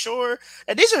to make sure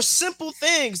that these are simple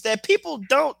things that people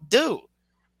don't do?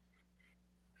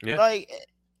 Yeah. Like,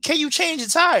 can you change a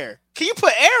tire? Can you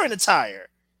put air in the tire?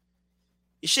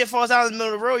 Your shit falls out in the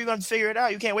middle of the road. You got to figure it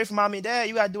out. You can't wait for mommy and dad.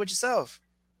 You got to do it yourself.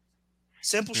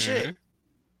 Simple shit. Hmm.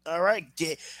 All right.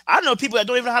 I know people that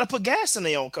don't even know how to put gas in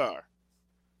their own car.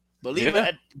 Believe it,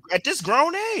 Yeah. at this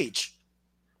grown age.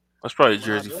 That's probably Don't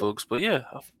know how to Jersey do it. folks, but yeah,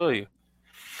 I feel you.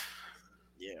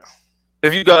 Yeah.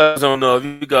 If you guys don't know, if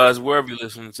you guys wherever you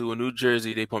listen to in New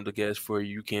Jersey, they pump the gas for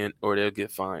you. You can't, or they'll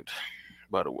get fined.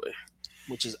 By the way,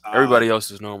 Which is odd. everybody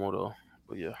else is normal though.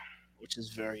 But yeah, Which is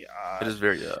very it odd. is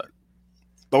very odd.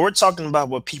 But we're talking about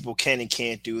what people can and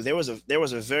can't do. There was a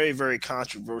very, very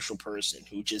controversial person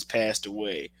who just passed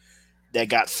away that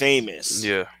got famous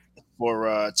Yeah,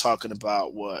 for talking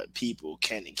about what people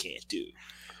can and can't do.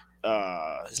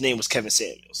 His name was Kevin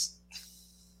Samuels.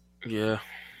 yeah.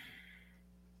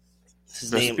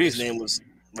 His Rest in name his peace. name was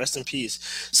Rest in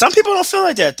peace. Some people don't feel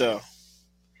like that though.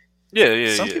 Yeah,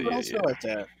 yeah, Some yeah, people yeah, don't feel yeah. like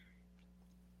that.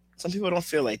 Some people don't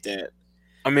feel like that.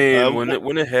 I mean, Wh-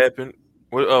 when it happened,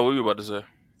 what were you about to say?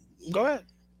 Go ahead.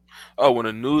 Oh, when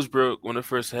the news broke, when it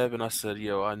first happened, I said,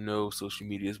 "Yo, I know social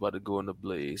media is about to go in the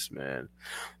blaze, man."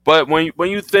 But when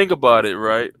you think about it,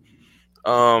 right?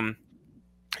 Um,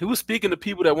 he was speaking to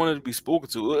people that wanted to be spoken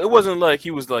to. It wasn't like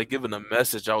he was like giving a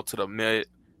message out to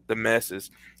the the masses.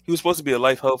 He was supposed to be a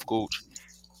life health coach,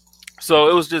 so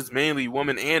it was just mainly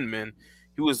women and men.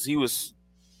 He was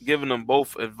giving them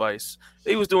both advice.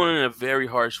 He was doing it in a very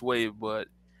harsh way, but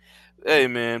hey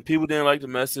man, people didn't like the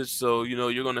message, so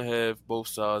you're gonna have both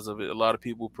sides of it. A lot of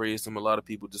people praised him, a lot of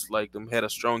people disliked him, had a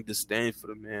strong disdain for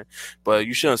the man. But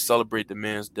you shouldn't celebrate the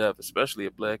man's death, especially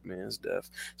a black man's death.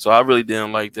 So I really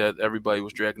didn't like that everybody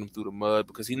was dragging him through the mud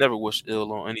because he never wished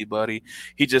ill on anybody.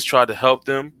 He just tried to help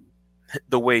them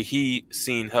the way he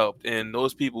seen helped, and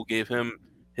those people gave him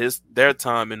their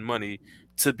time and money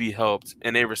to be helped,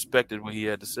 and they respected what he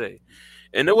had to say.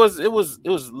 And it was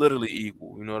literally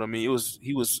equal. You know what I mean?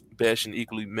 He was bashing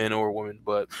equally men or women,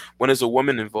 but when there's a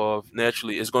woman involved,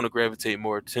 naturally it's going to gravitate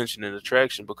more attention and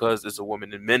attraction because it's a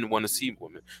woman, and men want to see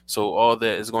women. So all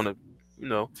that is going to,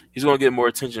 he's going to get more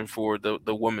attention for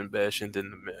the woman bashing than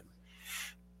the men.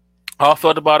 How I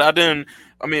felt about it, I didn't.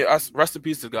 I mean, rest in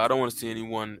peace to God. I don't want to see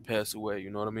anyone pass away. You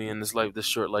know what I mean? In this life, this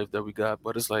short life that we got,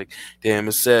 but it's like, damn,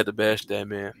 it's sad to bash that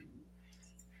man.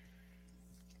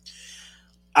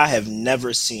 I have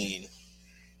never seen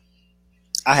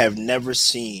I have never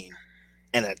seen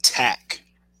an attack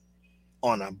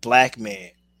on a black man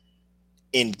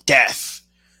in death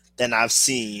than I've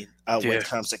seen when Yeah, it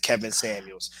comes to Kevin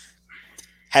Samuels.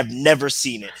 Have never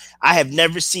seen it. I have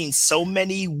never seen so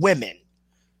many women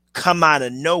come out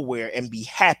of nowhere and be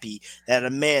happy that a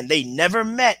man they never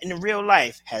met in real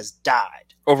life has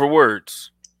died over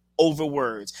words. over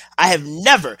words. I have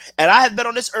never, and I have been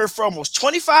on this earth for almost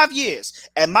 25 years,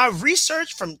 and my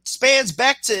research from spans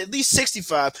back to at least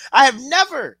 65. I have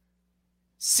never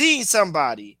seen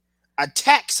somebody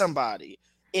attack somebody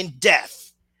in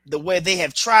death the way they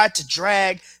have tried to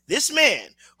drag this man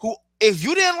who, if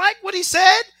you didn't like what he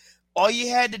said, all you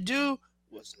had to do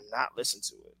was not listen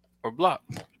to it. Or block.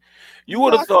 You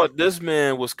would have Block him. thought this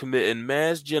man was committing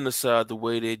mass genocide the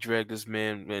way they dragged this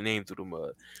man name through the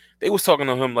mud. They was talking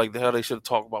to him like the hell they should have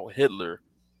talked about Hitler.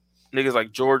 Niggas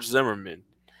like George Zimmerman.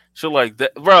 Shit like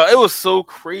that. Bro, it was so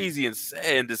crazy and sad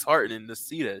and disheartening to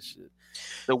see that shit.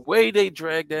 The way they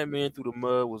dragged that man through the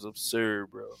mud was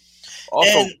absurd, bro.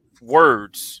 Also, And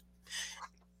words.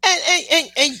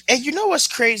 and you know what's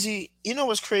crazy? You know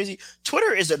what's crazy?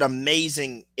 Twitter is an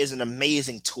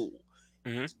amazing tool.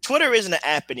 Hmm. Twitter isn't an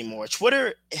app anymore.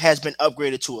 Twitter has been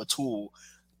upgraded to a tool,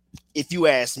 if you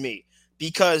ask me,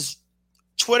 because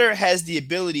Twitter has the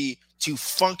ability to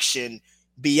function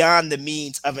beyond the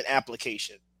means of an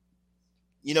application.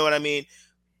 You know what I mean?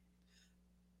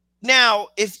 Now,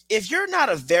 if you're not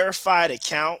a verified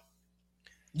account,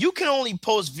 you can only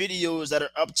post videos that are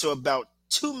up to about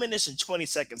 2 minutes and 20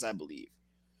 seconds, I believe.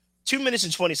 2 minutes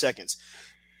and 20 seconds.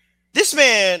 This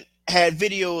man had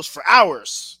videos for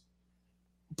hours,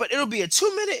 but it'll be a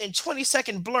 2 minute and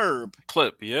 20-second blurb,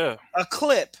 Clip, yeah. a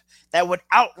clip that would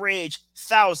outrage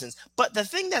thousands. But the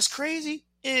thing that's crazy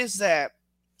is that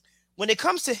when it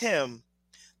comes to him,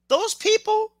 those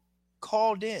people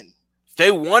called in. They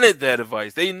wanted that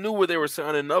advice. They knew what they were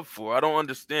signing up for. I don't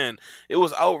understand. It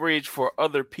was outrage for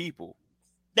other people.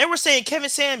 They were saying, Kevin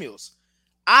Samuels,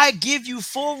 I give you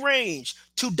full range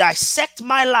to dissect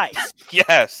my life.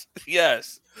 Yes,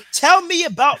 yes. Tell me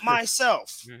about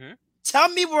myself. Hmm. Tell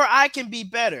me where I can be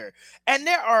better. And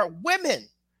there are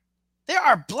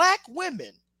black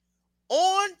women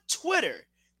on Twitter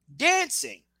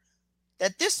dancing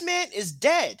that this man is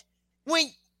dead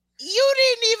when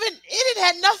it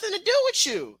had nothing to do with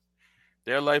you.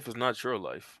 Their life is not your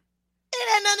life. It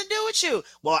had nothing to do with you.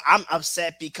 Well, I'm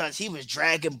upset because he was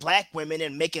dragging black women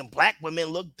and making black women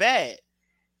look bad.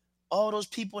 All those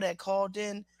people that called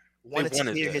in They wanted to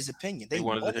wanted hear that. his opinion. They They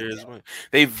wanted to wanted hear his that. opinion.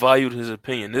 They valued his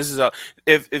opinion. This is how.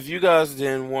 If you guys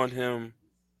didn't want him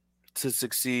to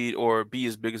succeed or be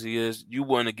as big as he is, you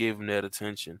wouldn't have gave him that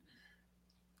attention.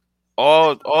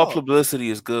 All Oh, publicity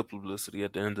is good publicity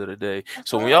at the end of the day. that's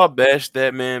So when all. y'all bashed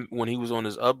that man when he was on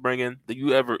his upbringing, that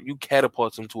you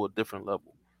catapult him to a different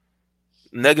level.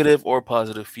 Negative or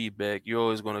positive feedback, you're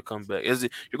always going to come back.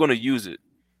 You're going to use it.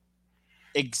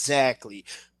 Exactly.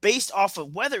 Based off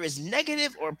of whether it's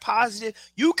negative or positive,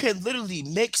 you can literally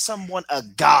make someone a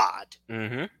god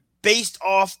Hmm. based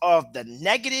off of the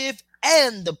negative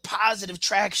and the positive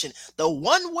traction. The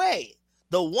one way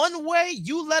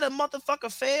you let a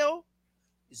motherfucker fail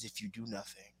is if you do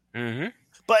nothing. Hmm.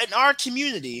 But in our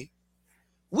community,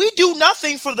 we do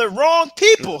nothing for the wrong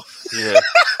people. Yeah.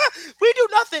 We do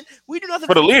nothing. We do nothing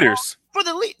For the for the wrong, leaders. for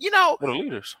the lead. You know, For the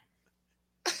leaders.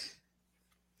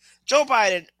 Joe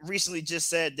Biden recently just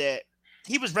said that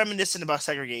he was reminiscent about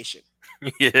segregation.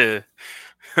 Yeah.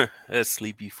 That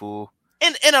sleepy fool.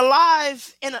 In a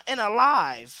live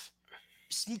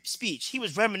speech, he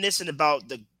was reminiscent about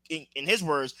the in his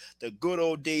words, the good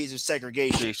old days of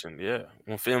segregation. Jason, yeah,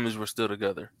 when families were still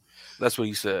together. That's what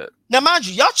he said. Now, mind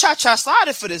you, y'all cha-cha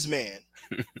slided for this man.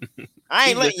 I he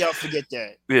ain't mi- letting y'all forget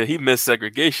that. yeah, he missed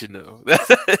segregation though.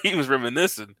 He was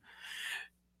reminiscing.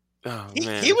 Oh He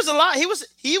man. was a lot. He was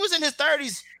in his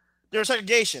 30s during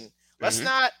segregation. Let's Hmm.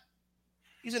 not.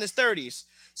 He's in his 30s.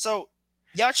 So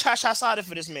y'all cha-cha slided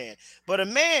for this man. But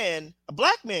a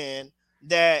black man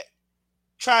that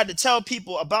tried to tell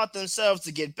people about themselves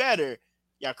to get better,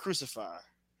 y'all crucify.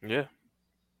 Yeah.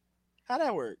 How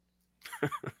that work?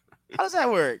 How does that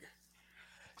work?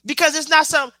 Because it's not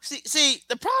some. See,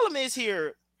 the problem is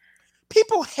here.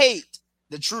 People hate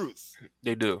the truth.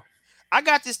 They do. I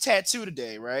got this tattoo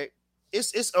today, right?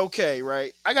 It's okay,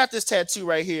 right? I got this tattoo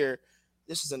right here.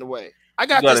 This is in the way. I You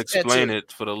got gotta this explain tattoo.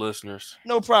 it for the listeners.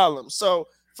 No problem. So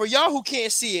for y'all who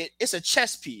can't see it, it's a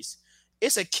chess piece.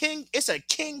 It's a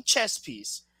king chess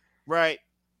piece, right?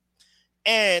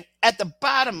 And at the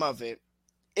bottom of it,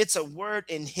 it's a word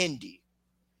in Hindi.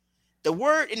 The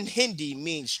word in Hindi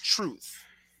means truth.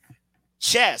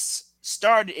 Chess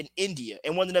started in India,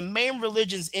 and one of the main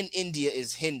religions in India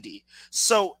is Hindi.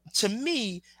 So to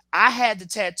me, I had the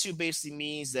tattoo basically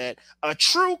means that a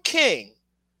true king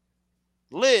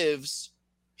lives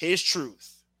his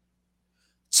truth.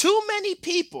 Too many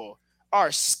people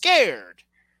are scared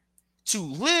to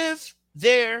live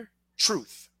their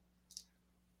truth.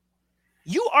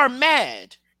 You are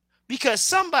mad because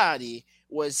somebody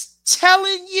was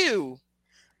telling you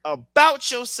about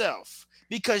yourself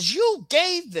because you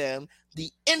gave them the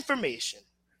information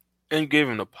And gave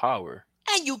him the power.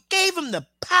 and you gave them the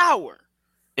power.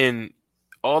 And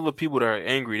all the people that are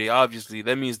angry, they obviously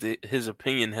that means that his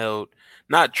opinion held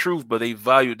not truth, but they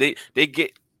value they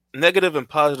get negative and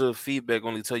positive feedback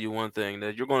only tell you one thing,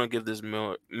 that you're gonna give this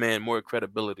man more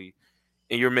credibility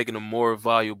and you're making him more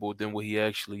valuable than what he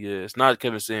actually is. Not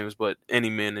Kevin Samuels, but any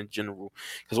man in general.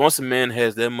 Because once a man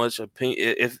has that much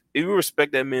opinion, if you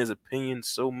respect that man's opinion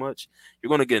so much, you're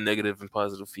going to get negative and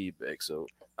positive feedback. So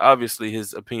obviously,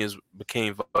 his opinions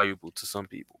became valuable to some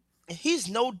people. He's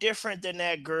no different than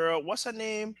that girl. What's her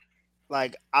name?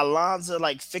 Like Alonza,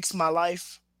 like Fix My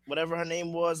Life, whatever her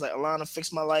name was. Like Alana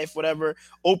Fix My Life, whatever.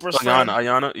 Oprah's friend.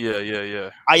 Ayana, yeah, yeah, yeah, yeah.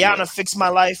 Ayana Fix My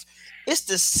Life. It's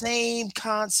the same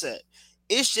concept.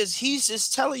 It's just he's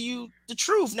just telling you the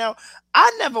truth. Now,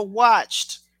 I never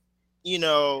watched,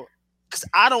 because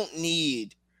I don't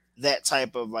need that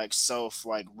type of like self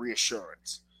like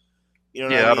reassurance. You know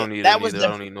what I Yeah, I mean? don't need it That was neither. I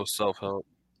the don't need no self help.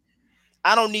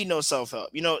 I don't need no self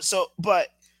help. So but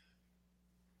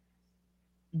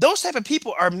those type of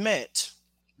people are meant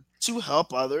to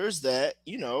help others that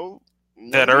That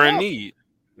need are in help, need.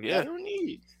 that Yeah, are in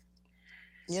need.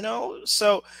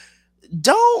 So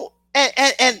don't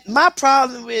and my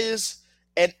problem is,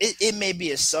 and it may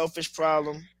be a selfish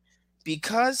problem,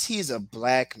 because he's a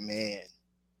black man.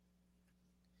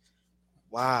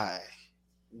 Why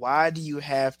do you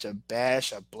have to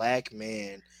bash a black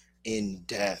man in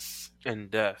death?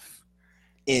 and death.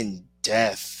 In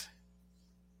death.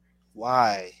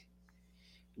 Why?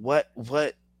 What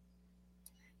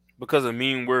Because of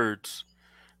mean words.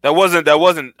 That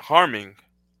wasn't harming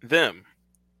them.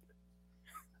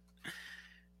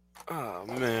 Oh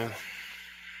man.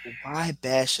 why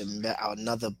bash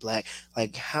another black?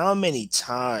 Like, how many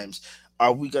times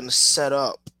are we gonna set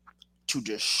up to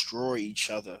destroy each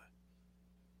other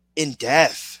in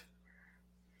death?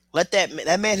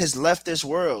 That man has left this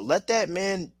world. Let that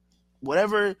man,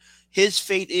 whatever his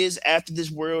fate is after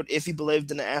this world, if he believed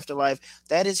in the afterlife,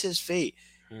 that is his fate.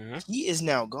 Hmm. He is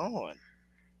now gone.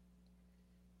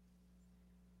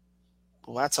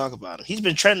 Why talk about him? He's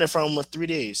been trending for almost 3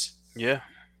 days. Yeah.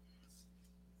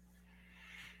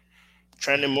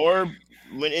 Trending more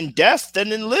when in death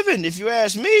than in living, if you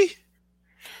ask me.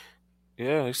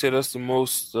 Yeah, they say that's the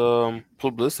most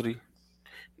publicity.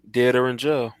 Dead or in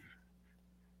jail.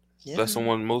 Yeah, That's the man.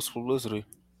 one most publicity.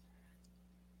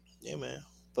 Yeah, man.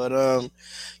 But I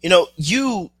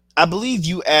believe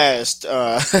you asked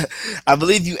I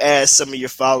believe you asked some of your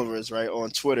followers, right, on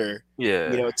Twitter,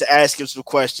 Yeah. to ask him some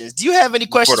questions. Do you have any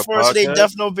For questions the for us today, podcast?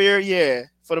 Duff No Beer? Yeah,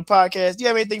 for the podcast. Do you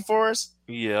have anything for us?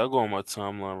 Yeah, I'll go on my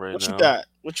timeline right What you now. got?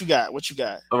 What you got? What you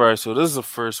got? All right, so this is the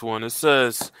first one. It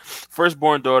says,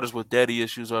 firstborn daughters with daddy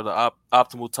issues are the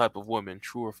optimal type of woman.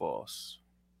 True or false?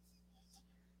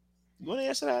 You want to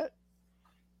answer that?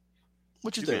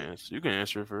 What you You can think? answer. You can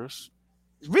answer it first.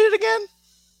 Read it again.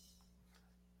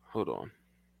 Hold on.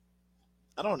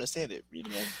 I don't understand it. Read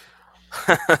it again.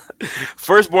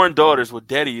 Firstborn daughters with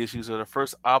daddy issues are the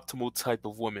first optimal type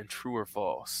of woman. True or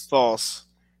false? False.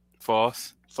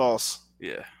 False. False.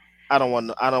 Yeah. I don't want.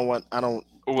 I don't want. I don't.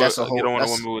 Well, That's a you whole. don't want a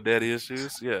That's woman with daddy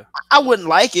issues? Yeah. I wouldn't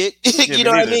like it. Yeah, You me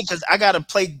know what I neither. mean? Because I gotta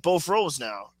play both roles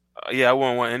now. Yeah, I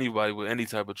wouldn't want anybody with any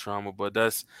type of trauma, but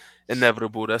that's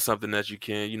inevitable. That's something that you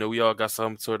can, we all got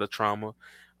some sort of trauma.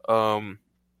 Um,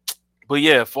 but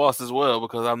yeah, false as well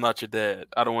because I'm not your dad.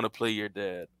 I don't want to play your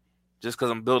dad. Just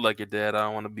because I'm built like your dad, I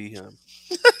don't want to be him.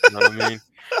 You know what I mean?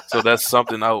 So that's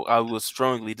something I would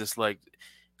strongly dislike.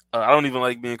 I don't even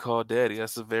like being called daddy.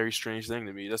 That's a very strange thing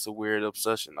to me. That's a weird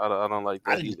obsession. I don't like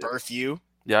I that didn't either. birth you.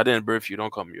 Yeah, I didn't birth you.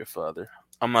 Don't call me your father.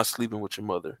 I'm not sleeping with your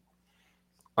mother.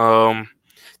 Um,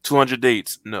 200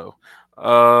 dates? No.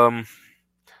 Um,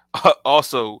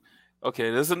 also,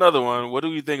 okay, there's another one. What do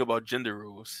you think about gender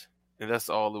roles? And that's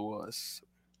all it was.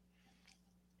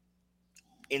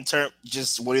 In term,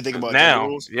 just what do you think about gender Now,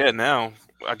 roles? yeah, now.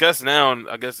 I guess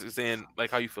it's saying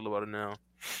like how you feel about it now.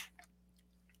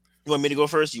 You want me to go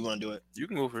first? You want to do it? You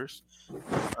can go first.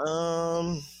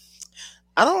 Um,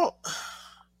 I don't.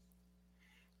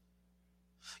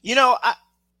 You know,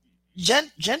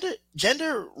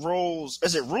 gender roles.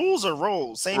 Is it rules or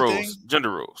roles? Same thing. Roles,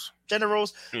 gender roles. Gender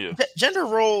roles. Yeah. Gender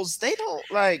roles. They don't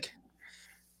like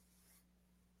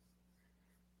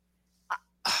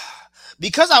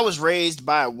because I was raised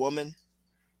by a woman.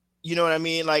 You know what I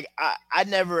mean? Like I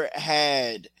never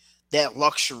had that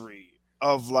luxury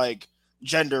of like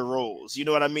gender roles. You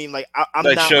know what I mean? Like I'm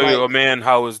Like not show you like a man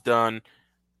how it's done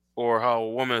or how a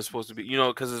woman is supposed to be.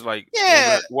 Because it's like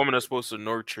yeah. women are supposed to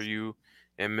nurture you,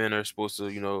 and men are supposed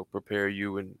to prepare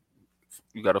you, and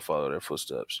you got to follow their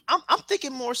footsteps. I'm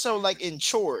thinking more so like in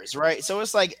chores, right? So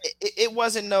it's like it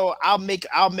wasn't no I'll make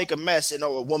a mess and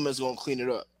a woman's gonna clean it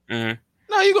up. Mhm.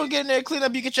 No, you're gonna get in there and clean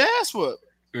up. You get your ass whooped.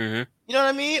 Mhm. You know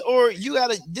what I mean? Or you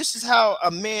gotta. This is how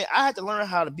a man. I had to learn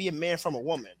how to be a man from a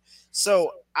woman.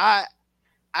 So I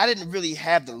didn't really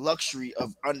have the luxury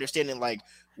of understanding like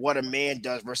what a man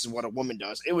does versus what a woman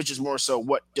does. It was just more so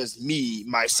what does me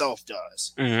myself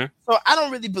does. Mhm. So I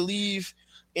don't really believe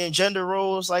in gender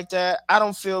roles like that. I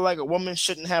don't feel like a woman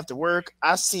shouldn't have to work.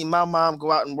 I've seen my mom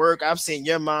go out and work. I've seen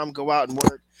your mom go out and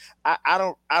work. I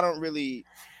don't really,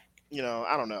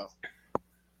 I don't know.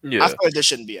 I Yeah. feel like there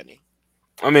shouldn't be any.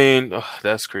 I mean,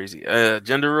 that's crazy.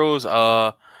 Gender roles,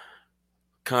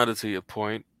 kind of to your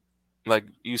point. Like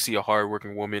you see a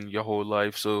hardworking woman your whole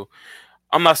life, so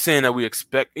I'm not saying that we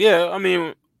expect. Yeah, I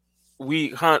mean,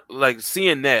 like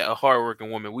seeing that a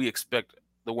hardworking woman. We expect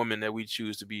the woman that we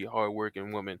choose to be a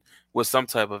hardworking woman with some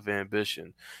type of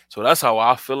ambition. So that's how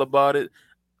I feel about it.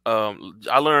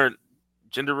 I learned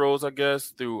gender roles, I guess,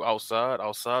 through outside.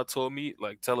 Outside told me,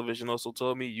 like television also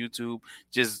told me, YouTube,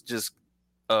 just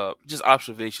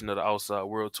observation of the outside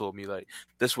world told me like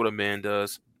this what a man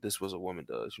does, this what a woman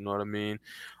does. You know what I mean?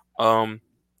 Um,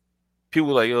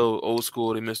 People like old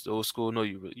school, they miss the old school. No,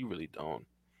 you really don't.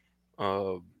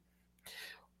 Um,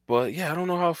 but yeah, I don't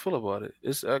know how I feel about it.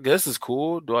 I guess it's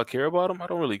cool. Do I care about them? I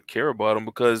don't really care about them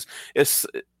because it's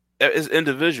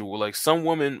individual. Like some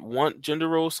women want gender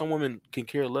roles, some women can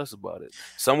care less about it.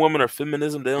 Some women are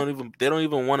feminism. They don't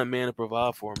even want a man to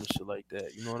provide for them and shit like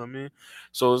that. You know what I mean?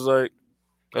 So it's like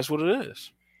that's what it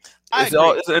is. I agree.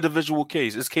 It's an individual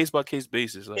case. It's case by case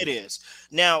basis. It Like, is.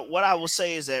 Now, what I will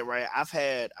say is that right, I've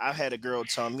had a girl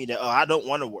tell me that I don't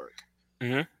want to work. hmm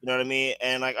You know what I mean?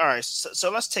 And like, all right,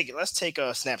 so let's take it. Let's take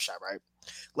a snapshot, right?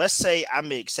 Let's say I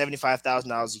make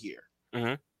 $75,000 a year,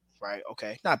 hmm right?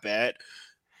 Okay, not bad.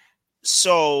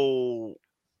 So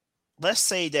let's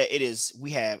say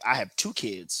that I have two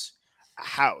kids, a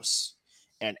house,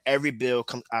 and every bill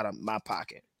comes out of my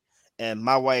pocket, and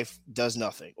my wife does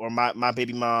nothing, or my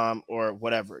baby mom or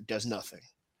whatever does nothing.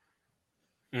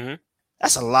 hmm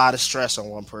That's a lot of stress on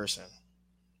one person.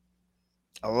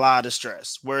 A lot of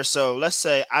stress. Where so let's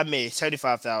say I made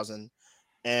 75,000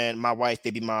 and my wife,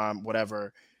 baby mom,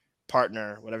 whatever,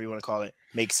 partner, whatever you want to call it,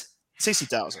 makes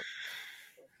 60,000.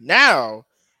 Now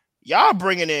y'all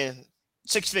bringing in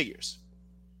six figures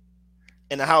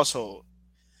in the household.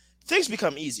 Things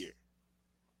become easier.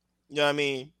 You know what I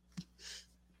mean?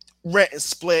 Rent is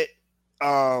split,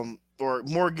 or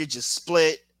mortgage is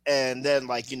split, and then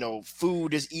like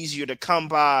food is easier to come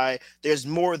by. There's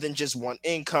more than just one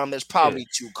income. There's yeah, probably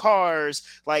two cars.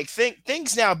 Like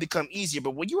things now become easier.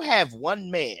 But when you have one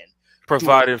man doing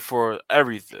provided for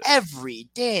everything. every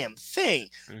damn thing,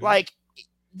 hmm like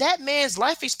that man's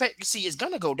life expectancy is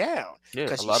gonna go down Yeah,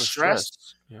 because a he's lot of stressed,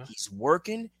 stress. Yeah. he's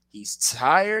working, he's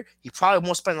tired, he probably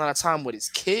won't spend a lot of time with his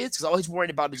kids because all he's worried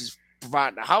about is just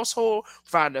providing the household,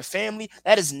 providing the family.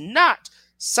 That is not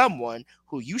someone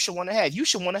who you should want to have. You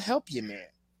should want to help your man.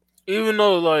 Even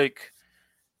though like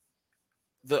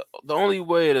the only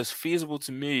way it is feasible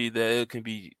to me that it can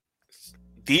be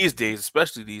these days,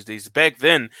 especially these days. Back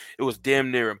then, it was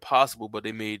damn near impossible, but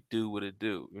they made do what it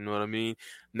do. You know what I mean?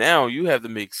 Now you have to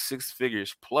make six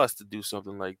figures plus to do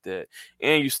something like that,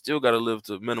 and you still got to live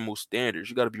to minimal standards.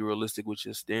 You got to be realistic with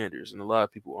your standards, and a lot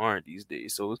of people aren't these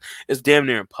days. So it's damn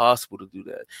near impossible to do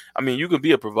that. I mean, you can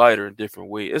be a provider in different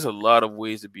ways. There's a lot of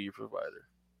ways to be a provider.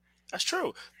 That's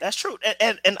true. That's true.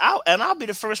 And I'll be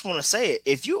the first one to say it.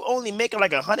 If you only making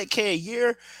like 100K a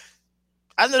year,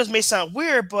 I know this may sound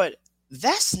weird, but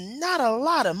that's not a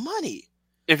lot of money.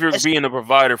 If you're It's being a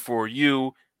provider for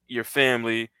you, your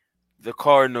family, the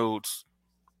car notes,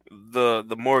 the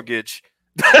mortgage,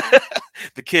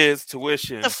 the kids' the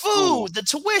tuition, food, school. the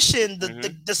tuition, the, Hmm.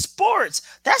 the the sports.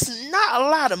 That's not a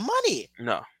lot of money.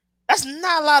 No. That's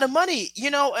not a lot of money,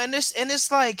 and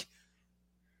it's like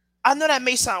I know that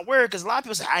may sound weird because a lot of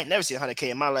people say I ain't never seen 100K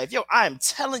in my life. Yo, I am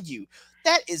telling you,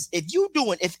 that is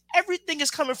if everything is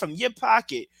coming from your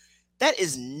pocket, that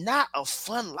is not a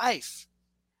fun life.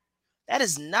 That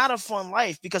is not a fun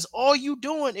life because all you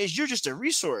doing is you're just a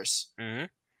resource. Hmm.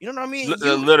 You know what I mean?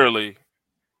 Literally.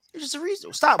 You're just a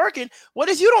resource. Stop working. What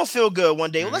if you don't feel good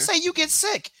one day? Well, let's Hmm. say you get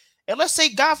sick, and let's say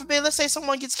God forbid, let's say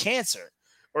someone gets cancer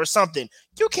or something.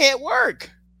 You can't work.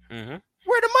 Hmm.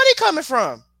 Where the money coming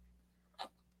from?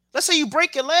 Let's say you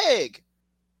break your leg.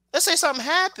 Let's say something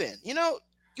happened.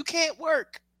 You can't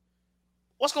work.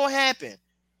 What's going to happen?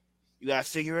 You got to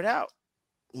figure it out.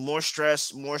 More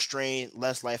stress, more strain,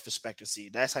 less life expectancy.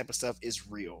 That type of stuff is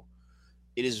real.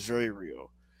 It is very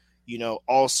real.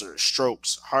 Ulcers,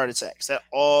 strokes, heart attacks. That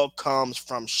all comes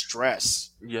from stress.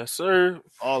 Yes, sir.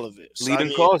 All of it. So I Leading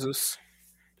mean, causes,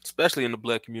 especially in the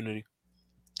black community.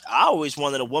 I always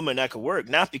wanted a woman that could work,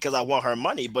 not because I want her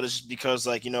money, but it's just because,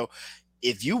 like,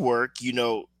 if you work,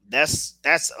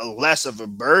 that's a less of a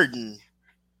burden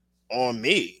on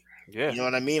me. Yeah. You know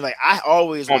what I mean? Like, I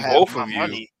always will On have both my of you.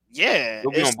 money. Yeah,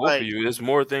 It'll be it's on both of like you. There's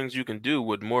more things you can do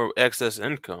with more excess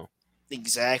income.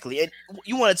 exactly. And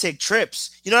you want to take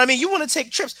trips. You know what I mean? You want to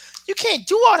take trips. You can't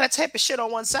do all that type of shit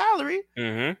on one salary.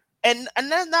 Hmm. And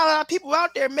there's not a lot of people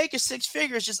out there making six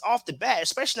figures just off the bat,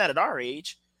 especially not at our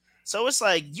age. So it's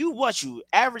like you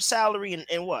average salary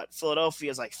in what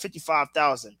Philadelphia is like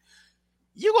 55,000.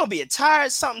 You're gonna be a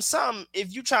tired something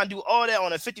if you try to do all that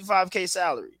on a 55K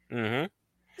salary. Hmm.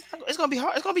 It's gonna be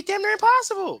hard. It's gonna be damn near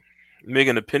impossible.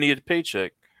 Making a penny a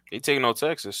paycheck. They taking no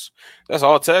taxes. That's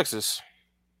all taxes.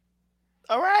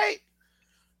 All right.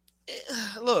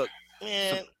 Look, So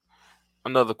man,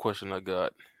 another question I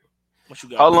got. what you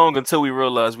How got? long until we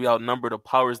realize we outnumber the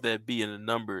powers that be in the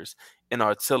numbers in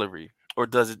artillery? Or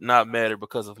does it not matter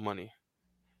because of money?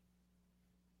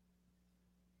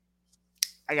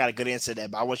 I got a good answer to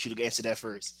that, but I want you to answer that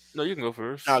first. No, you can go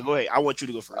first. No, go ahead. I want you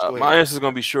to go first. Go ahead. My answer is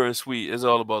gonna be short and sweet. It's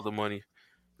all about the money.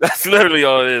 That's literally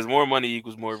all it is. More money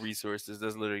equals more resources.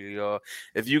 That's literally all.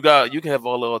 If you can have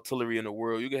all the artillery in the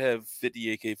world. You can have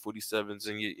 50 AK-47s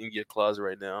in your closet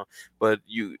right now. But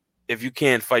if you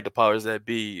can't fight the powers that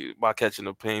be by catching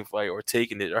a plane flight or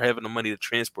taking it or having the money to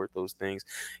transport those things,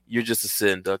 you're just a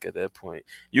sitting duck at that point.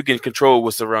 You can control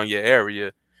what's around your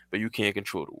area, but you can't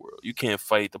control the world. You can't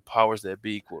fight the powers that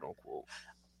be, quote unquote.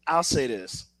 I'll say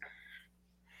this: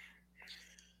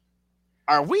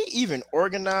 Are we even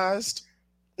organized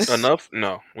Enough?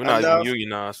 No, we're not even enough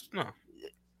unionized. No,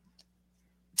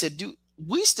 to do?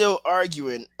 We still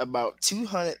arguing about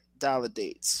 $200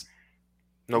 dates.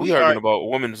 no, we We are. arguing about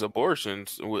women's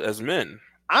abortions as men.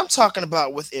 I'm talking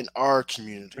about within our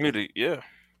community. Yeah.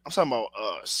 I'm talking about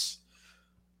us.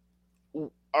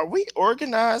 Are we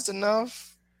organized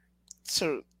enough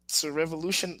to start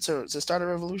a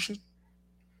revolution?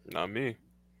 Not me.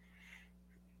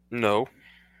 No,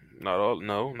 not all.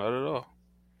 No, not at all.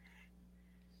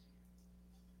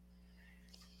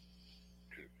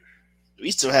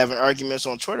 We still having arguments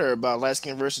on Twitter about light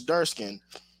skin versus dark skin.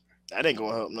 That ain't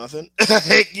gonna help nothing.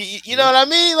 You know Nope. what I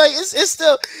mean? Like it's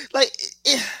still like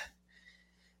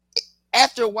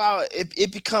after a while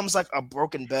it becomes like a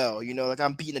broken bell. Like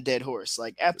I'm beating a dead horse.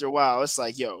 Like after a while, it's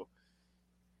like yo,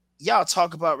 y'all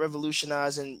talk about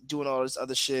revolutionizing, doing all this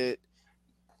other shit.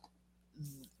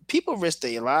 People risk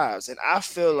their lives, and I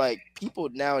feel like people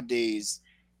nowadays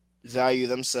value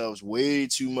themselves way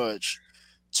too much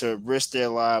to risk their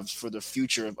lives for the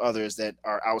future of others that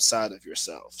are outside of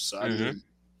yourself. So I Hmm. mean,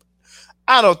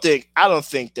 I don't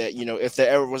think that if there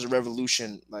ever was a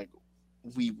revolution, like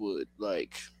we would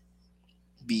like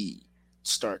be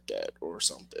start that or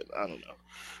something. I don't know.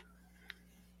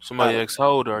 I Somebody don't. asks, "How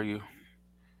old are you?"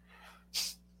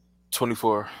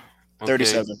 24. Okay.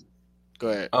 37. Go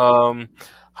ahead. Um,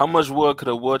 how much wood could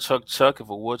a woodchuck chuck if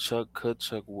a woodchuck could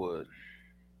chuck wood?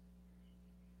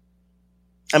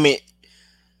 I mean,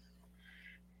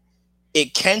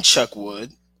 It can chuck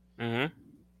wood. Mm-hmm.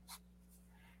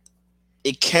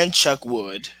 It can chuck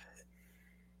wood.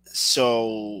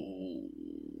 So,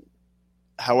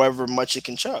 however much it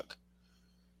can chuck.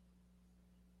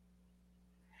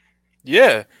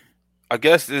 Yeah, I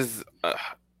guess is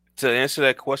to answer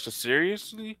that question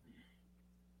seriously,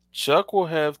 Chuck will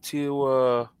have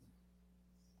to.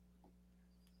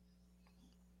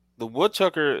 The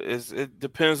woodchucker is. It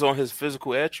depends on his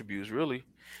physical attributes, really.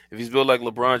 If he's built like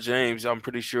LeBron James, I'm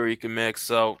pretty sure he can max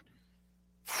out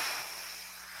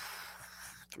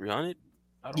 300.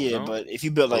 I don't Yeah, know. but if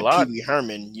you build A like Pee lot. Wee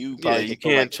Herman, you Yeah, probably you could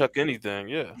throw like, can't chuck anything.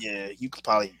 Yeah. yeah, you could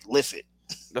probably lift it.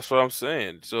 That's what I'm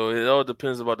saying. So it all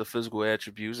depends about the physical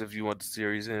attributes. If you want the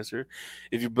serious answer,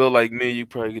 if you build like me, you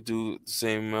probably could do the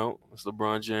same amount as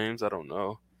LeBron James. I don't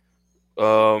know.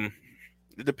 Um,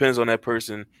 it depends on that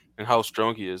person and how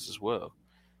strong he is as well.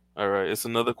 All right, it's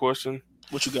another question.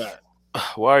 What you got?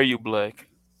 Why are you black?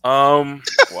 Why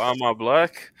am I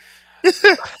black?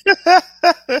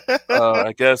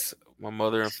 I guess my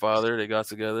mother and father they got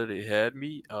together. They had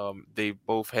me. They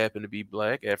both happen to be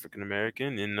black, African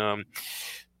American, and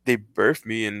they birthed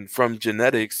me. And from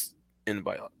genetics and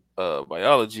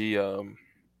biology, I'm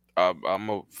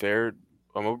a fair.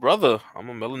 I'm a brother. I'm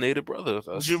a melanated brother.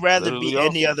 Would you That's rather literally be all.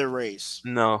 any other race?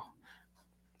 No,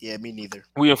 Yeah, me neither.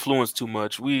 we influence too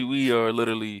much. We are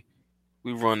literally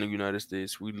we run the United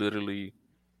States. We literally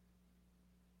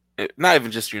not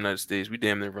even just the United States. We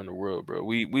damn near run the world, bro.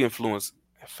 We influence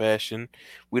fashion.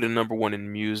 We the number one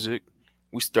in music.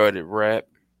 We started rap.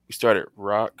 We started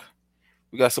rock.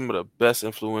 We got some of the best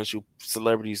influential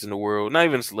celebrities in the world. Not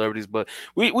even celebrities, but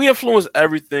we influence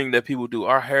everything that people do.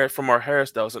 Our hair from our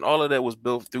hairstyles, and all of that was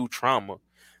built through trauma.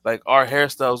 Like our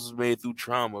hairstyles was made through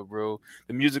trauma, bro.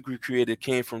 The music we created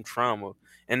came from trauma,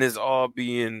 and it's all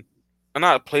being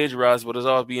not plagiarized, but it's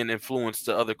all being influenced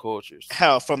to other cultures.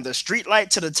 Hell, from the street light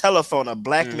to the telephone, a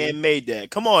black Hmm. man made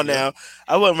that. Come on Yep. now.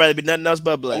 I wouldn't rather be nothing else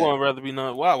but I black. wouldn't rather be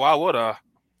not. Why? Why would I?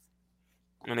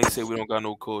 And they say we don't got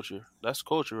no culture. That's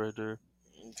culture right there.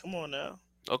 Come on now.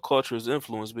 Our culture is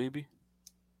influence, baby.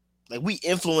 Like we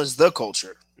influence the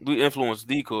culture. We influence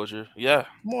the culture. Yeah.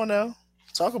 Come on now.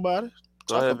 Talk about it.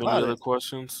 Do I Talk have any about other it.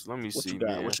 questions? Let me What you see, got?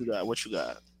 man. What you got? What you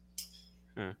got?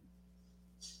 Hmm.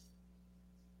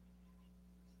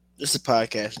 This is a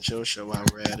podcast and chill show while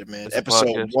we're at it, man. It's a Episode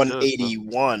podcast show. So.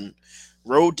 181.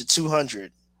 Road to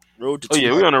 200. Road to Oh yeah,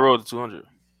 we 200. on the road to 200.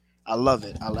 I love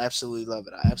it. I absolutely love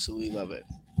it. I absolutely love it.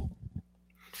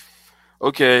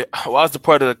 Okay, why's the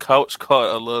part of the couch called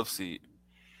a love seat?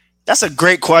 That's a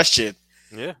great question.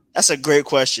 Yeah, That's a great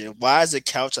question. Why is the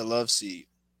couch a love seat?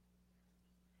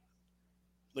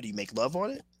 What do you make love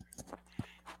on it?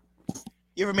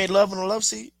 You ever made love on a love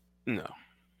seat? no,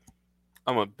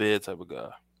 I'm a bed type of guy.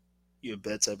 You a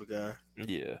bed type of guy.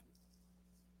 Yeah,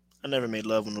 I never made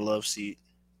love on a love seat.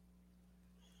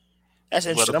 That's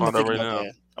I'm about to interesting. I'm gonna find out think right about now.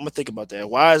 that. I'm gonna think about that.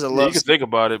 Why is a Yeah, you love can seat? think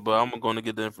about it, but I'm going to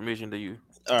get the information to you.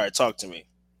 All right, talk to me.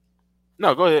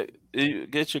 No, go ahead.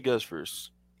 Get your guess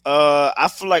first. I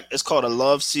feel like it's called a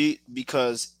love seat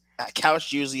because a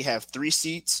couch usually have three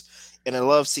seats, and a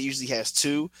love seat usually has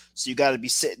two. So you got to be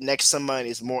sitting next to somebody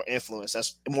that's more influence.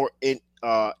 That's more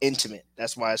intimate.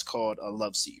 That's why it's called a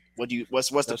love seat. What do you? What's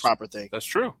the That's proper thing? that's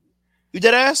true. You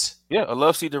dead ass? Yeah, a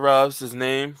love seat derives its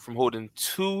name from holding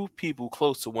two people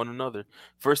close to one another.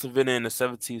 First invented in the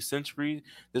 17th century,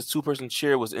 this two-person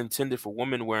chair was intended for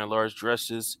women wearing large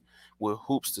dresses with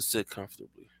hoops to sit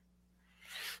comfortably.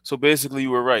 So basically,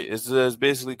 you were right. It's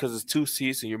basically because it's two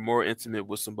seats and you're more intimate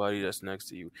with somebody that's next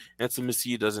to you.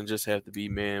 Intimacy doesn't just have to be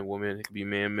man, woman. It can be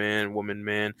man, man, woman,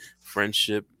 man,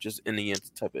 friendship, just any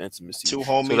type of intimacy. Two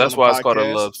So homies on that's the why it's called a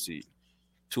podcast. love seat.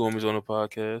 Two homies on a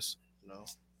podcast. No.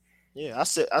 Yeah, I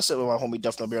sit with my homie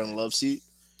Duff Bear on the love seat.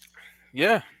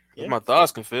 Yeah, if Yeah, my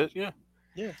thighs can fit, yeah.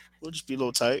 yeah. We'll just be a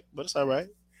little tight, but it's all right.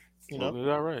 You Well, know. we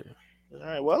all right. All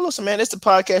right. Well, listen, man, it's the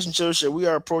podcast and chill show. We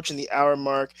are approaching the hour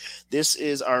mark. This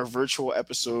is our virtual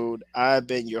episode. I've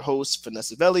been your host,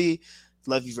 Vanessa Velli.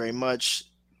 Love you very much.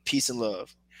 Peace and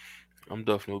love. I'm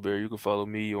Duff No Bear. You can follow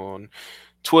me on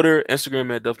Twitter,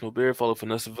 Instagram at Duff No Bear. Follow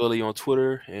Vanessa Villi on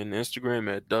Twitter and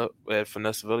Instagram at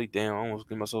Vanessa Villi. Damn, I almost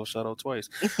give myself a shout out twice.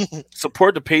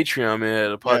 Support the Patreon,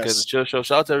 man. The podcast Yes. and chill show.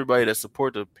 Shout out to everybody that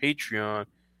support the Patreon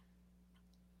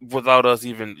without us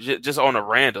even just on a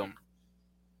random.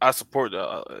 I support.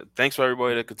 Thanks for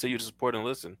everybody that continue to support and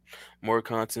listen. More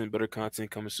content, better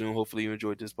content coming soon. Hopefully you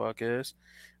enjoyed this podcast.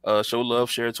 Show love,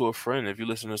 share it to a friend. If you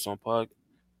listen to this on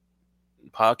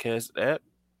podcast app,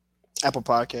 Apple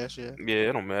Podcast, yeah. yeah,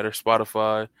 it don't matter.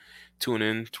 Spotify, tune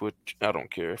in, Twitch. I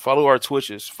don't care. Follow our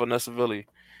Twitches, Vanessa Villi.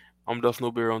 I'm Duff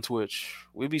No Bear on Twitch.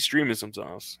 We be streaming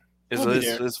sometimes. We'll be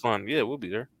there. It's fun. Yeah, we'll be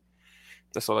there.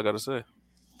 That's all I got to say.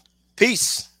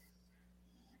 Peace.